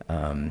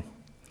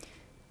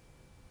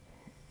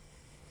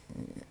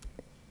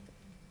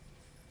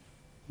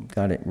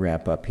got to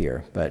wrap up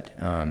here. But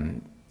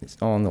it's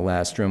all in the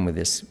last room with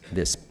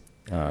this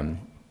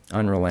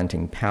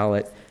unrelenting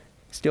palette,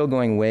 still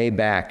going way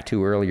back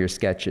to earlier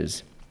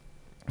sketches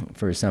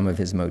for some of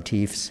his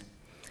motifs.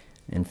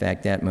 In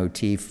fact, that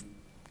motif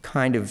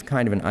kind of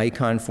an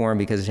icon form,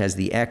 because it has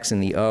the X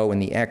and the O,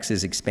 and the X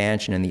is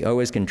expansion and the O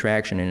is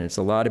contraction, and it's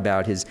a lot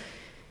about his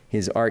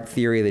art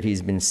theory that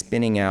he's been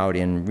spinning out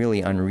in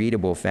really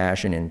unreadable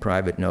fashion in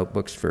private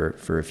notebooks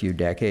for a few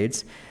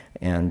decades.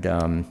 And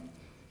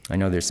I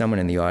know there's someone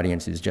in the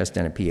audience who's just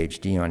done a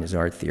PhD on his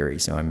art theory,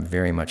 so I'm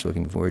very much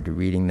looking forward to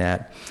reading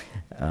that.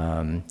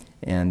 And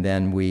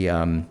then we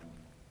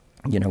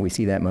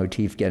see that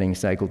motif getting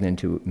cycled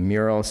into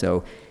mural.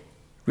 So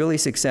really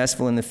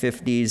successful in the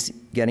 50s,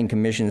 getting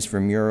commissions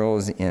for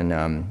murals in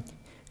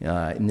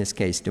this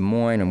case, Des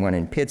Moines, and one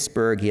in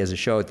Pittsburgh. He has a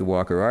show at the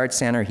Walker Art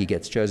Center. He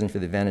gets chosen for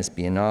the Venice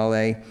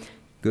Biennale,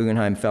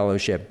 Guggenheim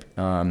Fellowship.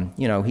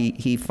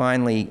 He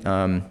finally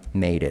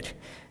made it,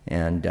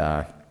 and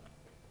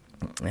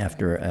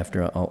after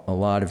a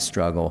lot of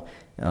struggle.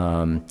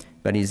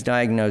 But he's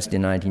diagnosed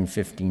in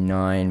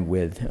 1959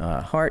 with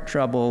heart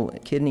trouble,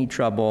 kidney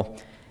trouble,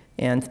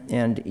 and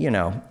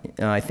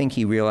I think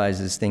he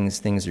realizes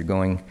things are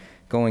going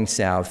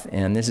south,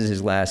 and this is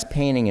his last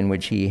painting in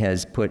which he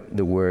has put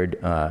the word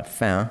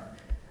fin.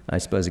 I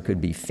suppose it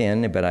could be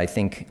fin, but I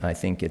think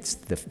it's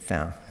the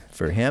fin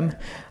for him.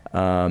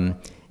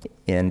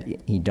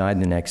 And he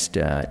died the next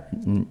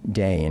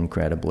day,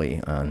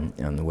 incredibly, on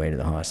the way to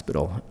the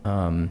hospital.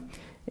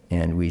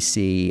 And we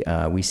see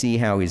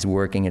how he's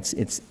working.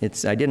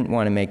 It's. I didn't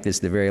want to make this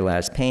the very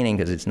last painting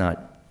because it's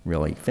not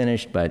really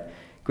finished, but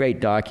great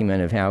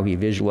document of how he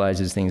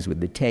visualizes things with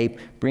the tape,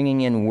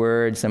 bringing in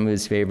words, some of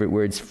his favorite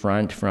words,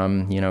 front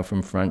from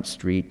Front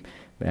Street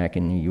back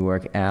in New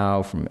York,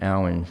 Ao from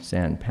Ao in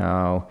San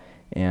Pao,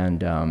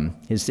 and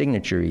his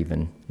signature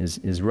even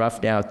is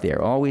roughed out there.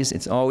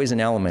 It's always an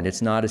element.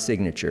 It's not a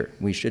signature.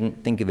 We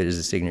shouldn't think of it as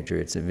a signature.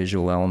 It's a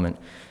visual element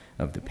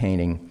of the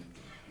painting.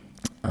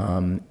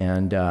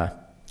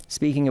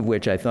 Speaking of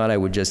which, I thought I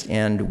would just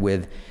end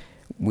with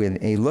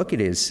a look at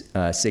his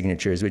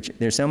signatures, which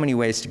there's so many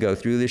ways to go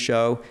through the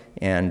show,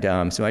 and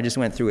so I just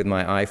went through with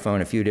my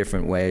iPhone a few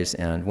different ways,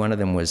 and one of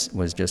them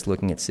was just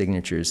looking at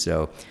signatures.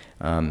 So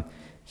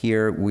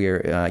here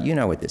we're, you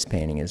know what this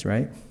painting is,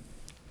 right?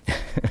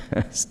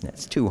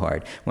 That's too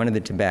hard. One of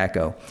the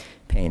tobacco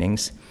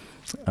paintings.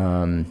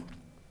 One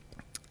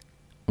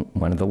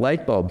of the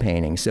light bulb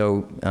paintings.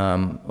 So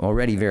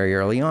already very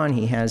early on,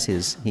 he has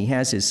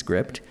his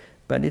script,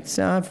 but it's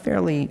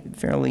fairly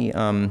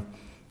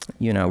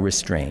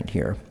restrained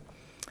here.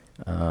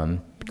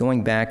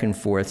 Going back and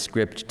forth,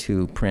 script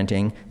to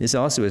printing. This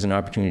also is an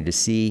opportunity to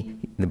see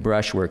the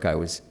brushwork I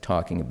was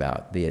talking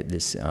about.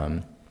 This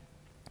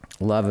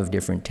love of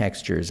different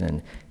textures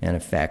and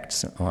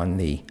effects on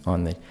the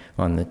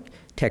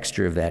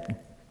texture of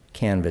that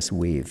canvas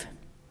weave.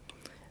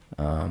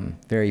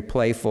 Very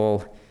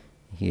playful.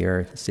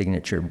 Here,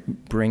 signature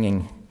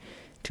bringing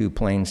two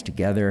planes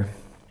together.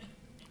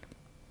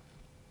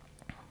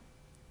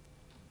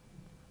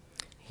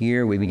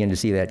 Here we begin to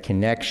see that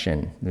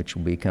connection, which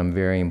will become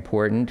very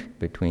important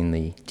between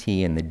the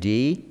T and the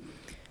D.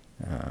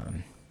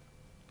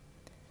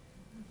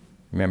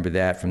 Remember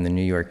that from the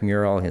New York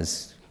mural,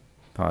 his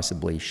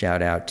possibly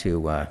shout out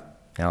to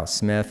Al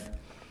Smith.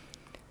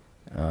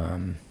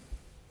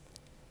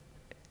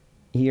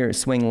 Here,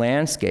 Swing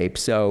Landscape,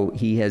 so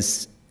he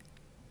has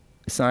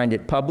signed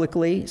it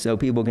publicly so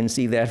people can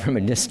see that from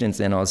a distance,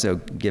 and also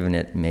given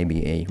it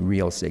maybe a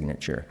real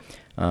signature.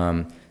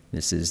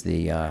 This is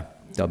the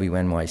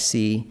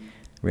WNYC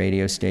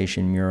radio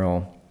station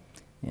mural,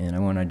 and I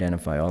won't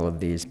identify all of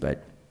these,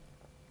 but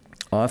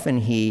often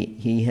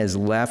he has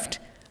left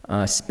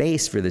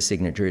space for the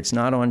signature. It's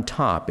not on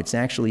top. It's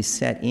actually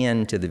set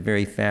into the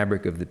very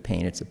fabric of the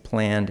paint. It's a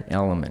planned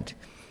element.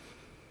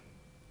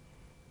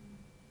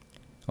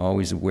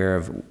 Always aware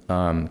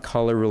of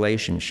color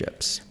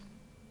relationships.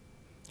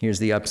 Here's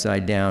the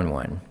upside down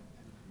one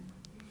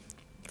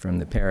from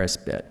the Paris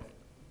bit.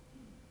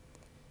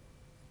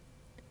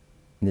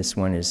 This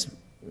one is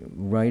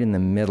right in the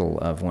middle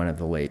of one of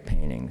the late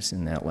paintings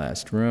in that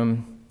last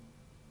room.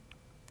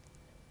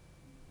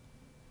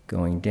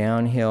 Going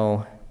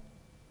downhill,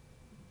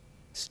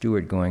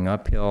 Stuart going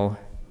uphill,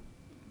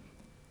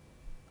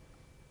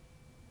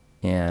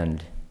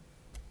 and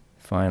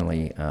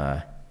finally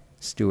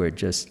Stuart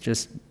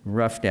just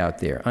roughed out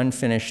there.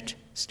 Unfinished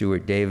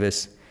Stuart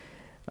Davis.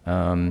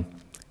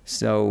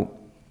 So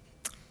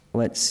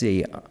let's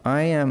see.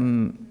 I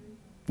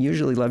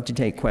usually love to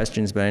take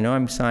questions, but I know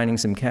I'm signing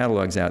some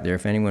catalogs out there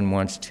if anyone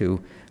wants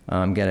to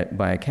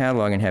buy a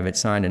catalog and have it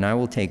signed, and I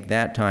will take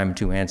that time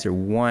to answer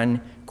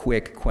one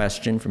quick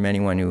question from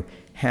anyone who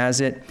has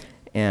it,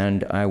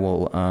 and I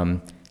will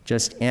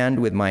just end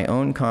with my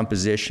own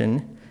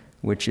composition,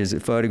 which is a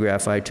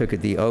photograph I took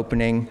at the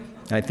opening.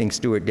 I think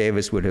Stuart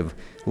Davis would have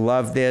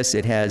loved this.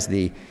 It has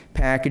the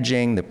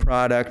packaging, the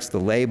products, the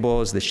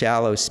labels, the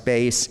shallow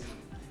space,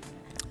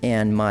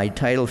 and my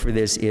title for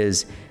this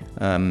is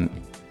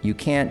You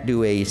Can't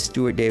Do a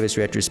Stuart Davis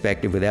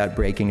Retrospective Without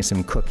Breaking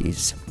Some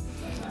Cookies.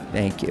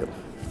 Thank you.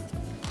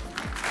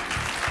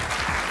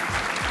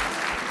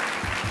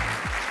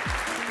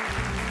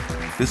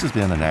 This has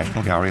been the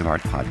National Gallery of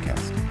Art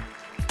podcast.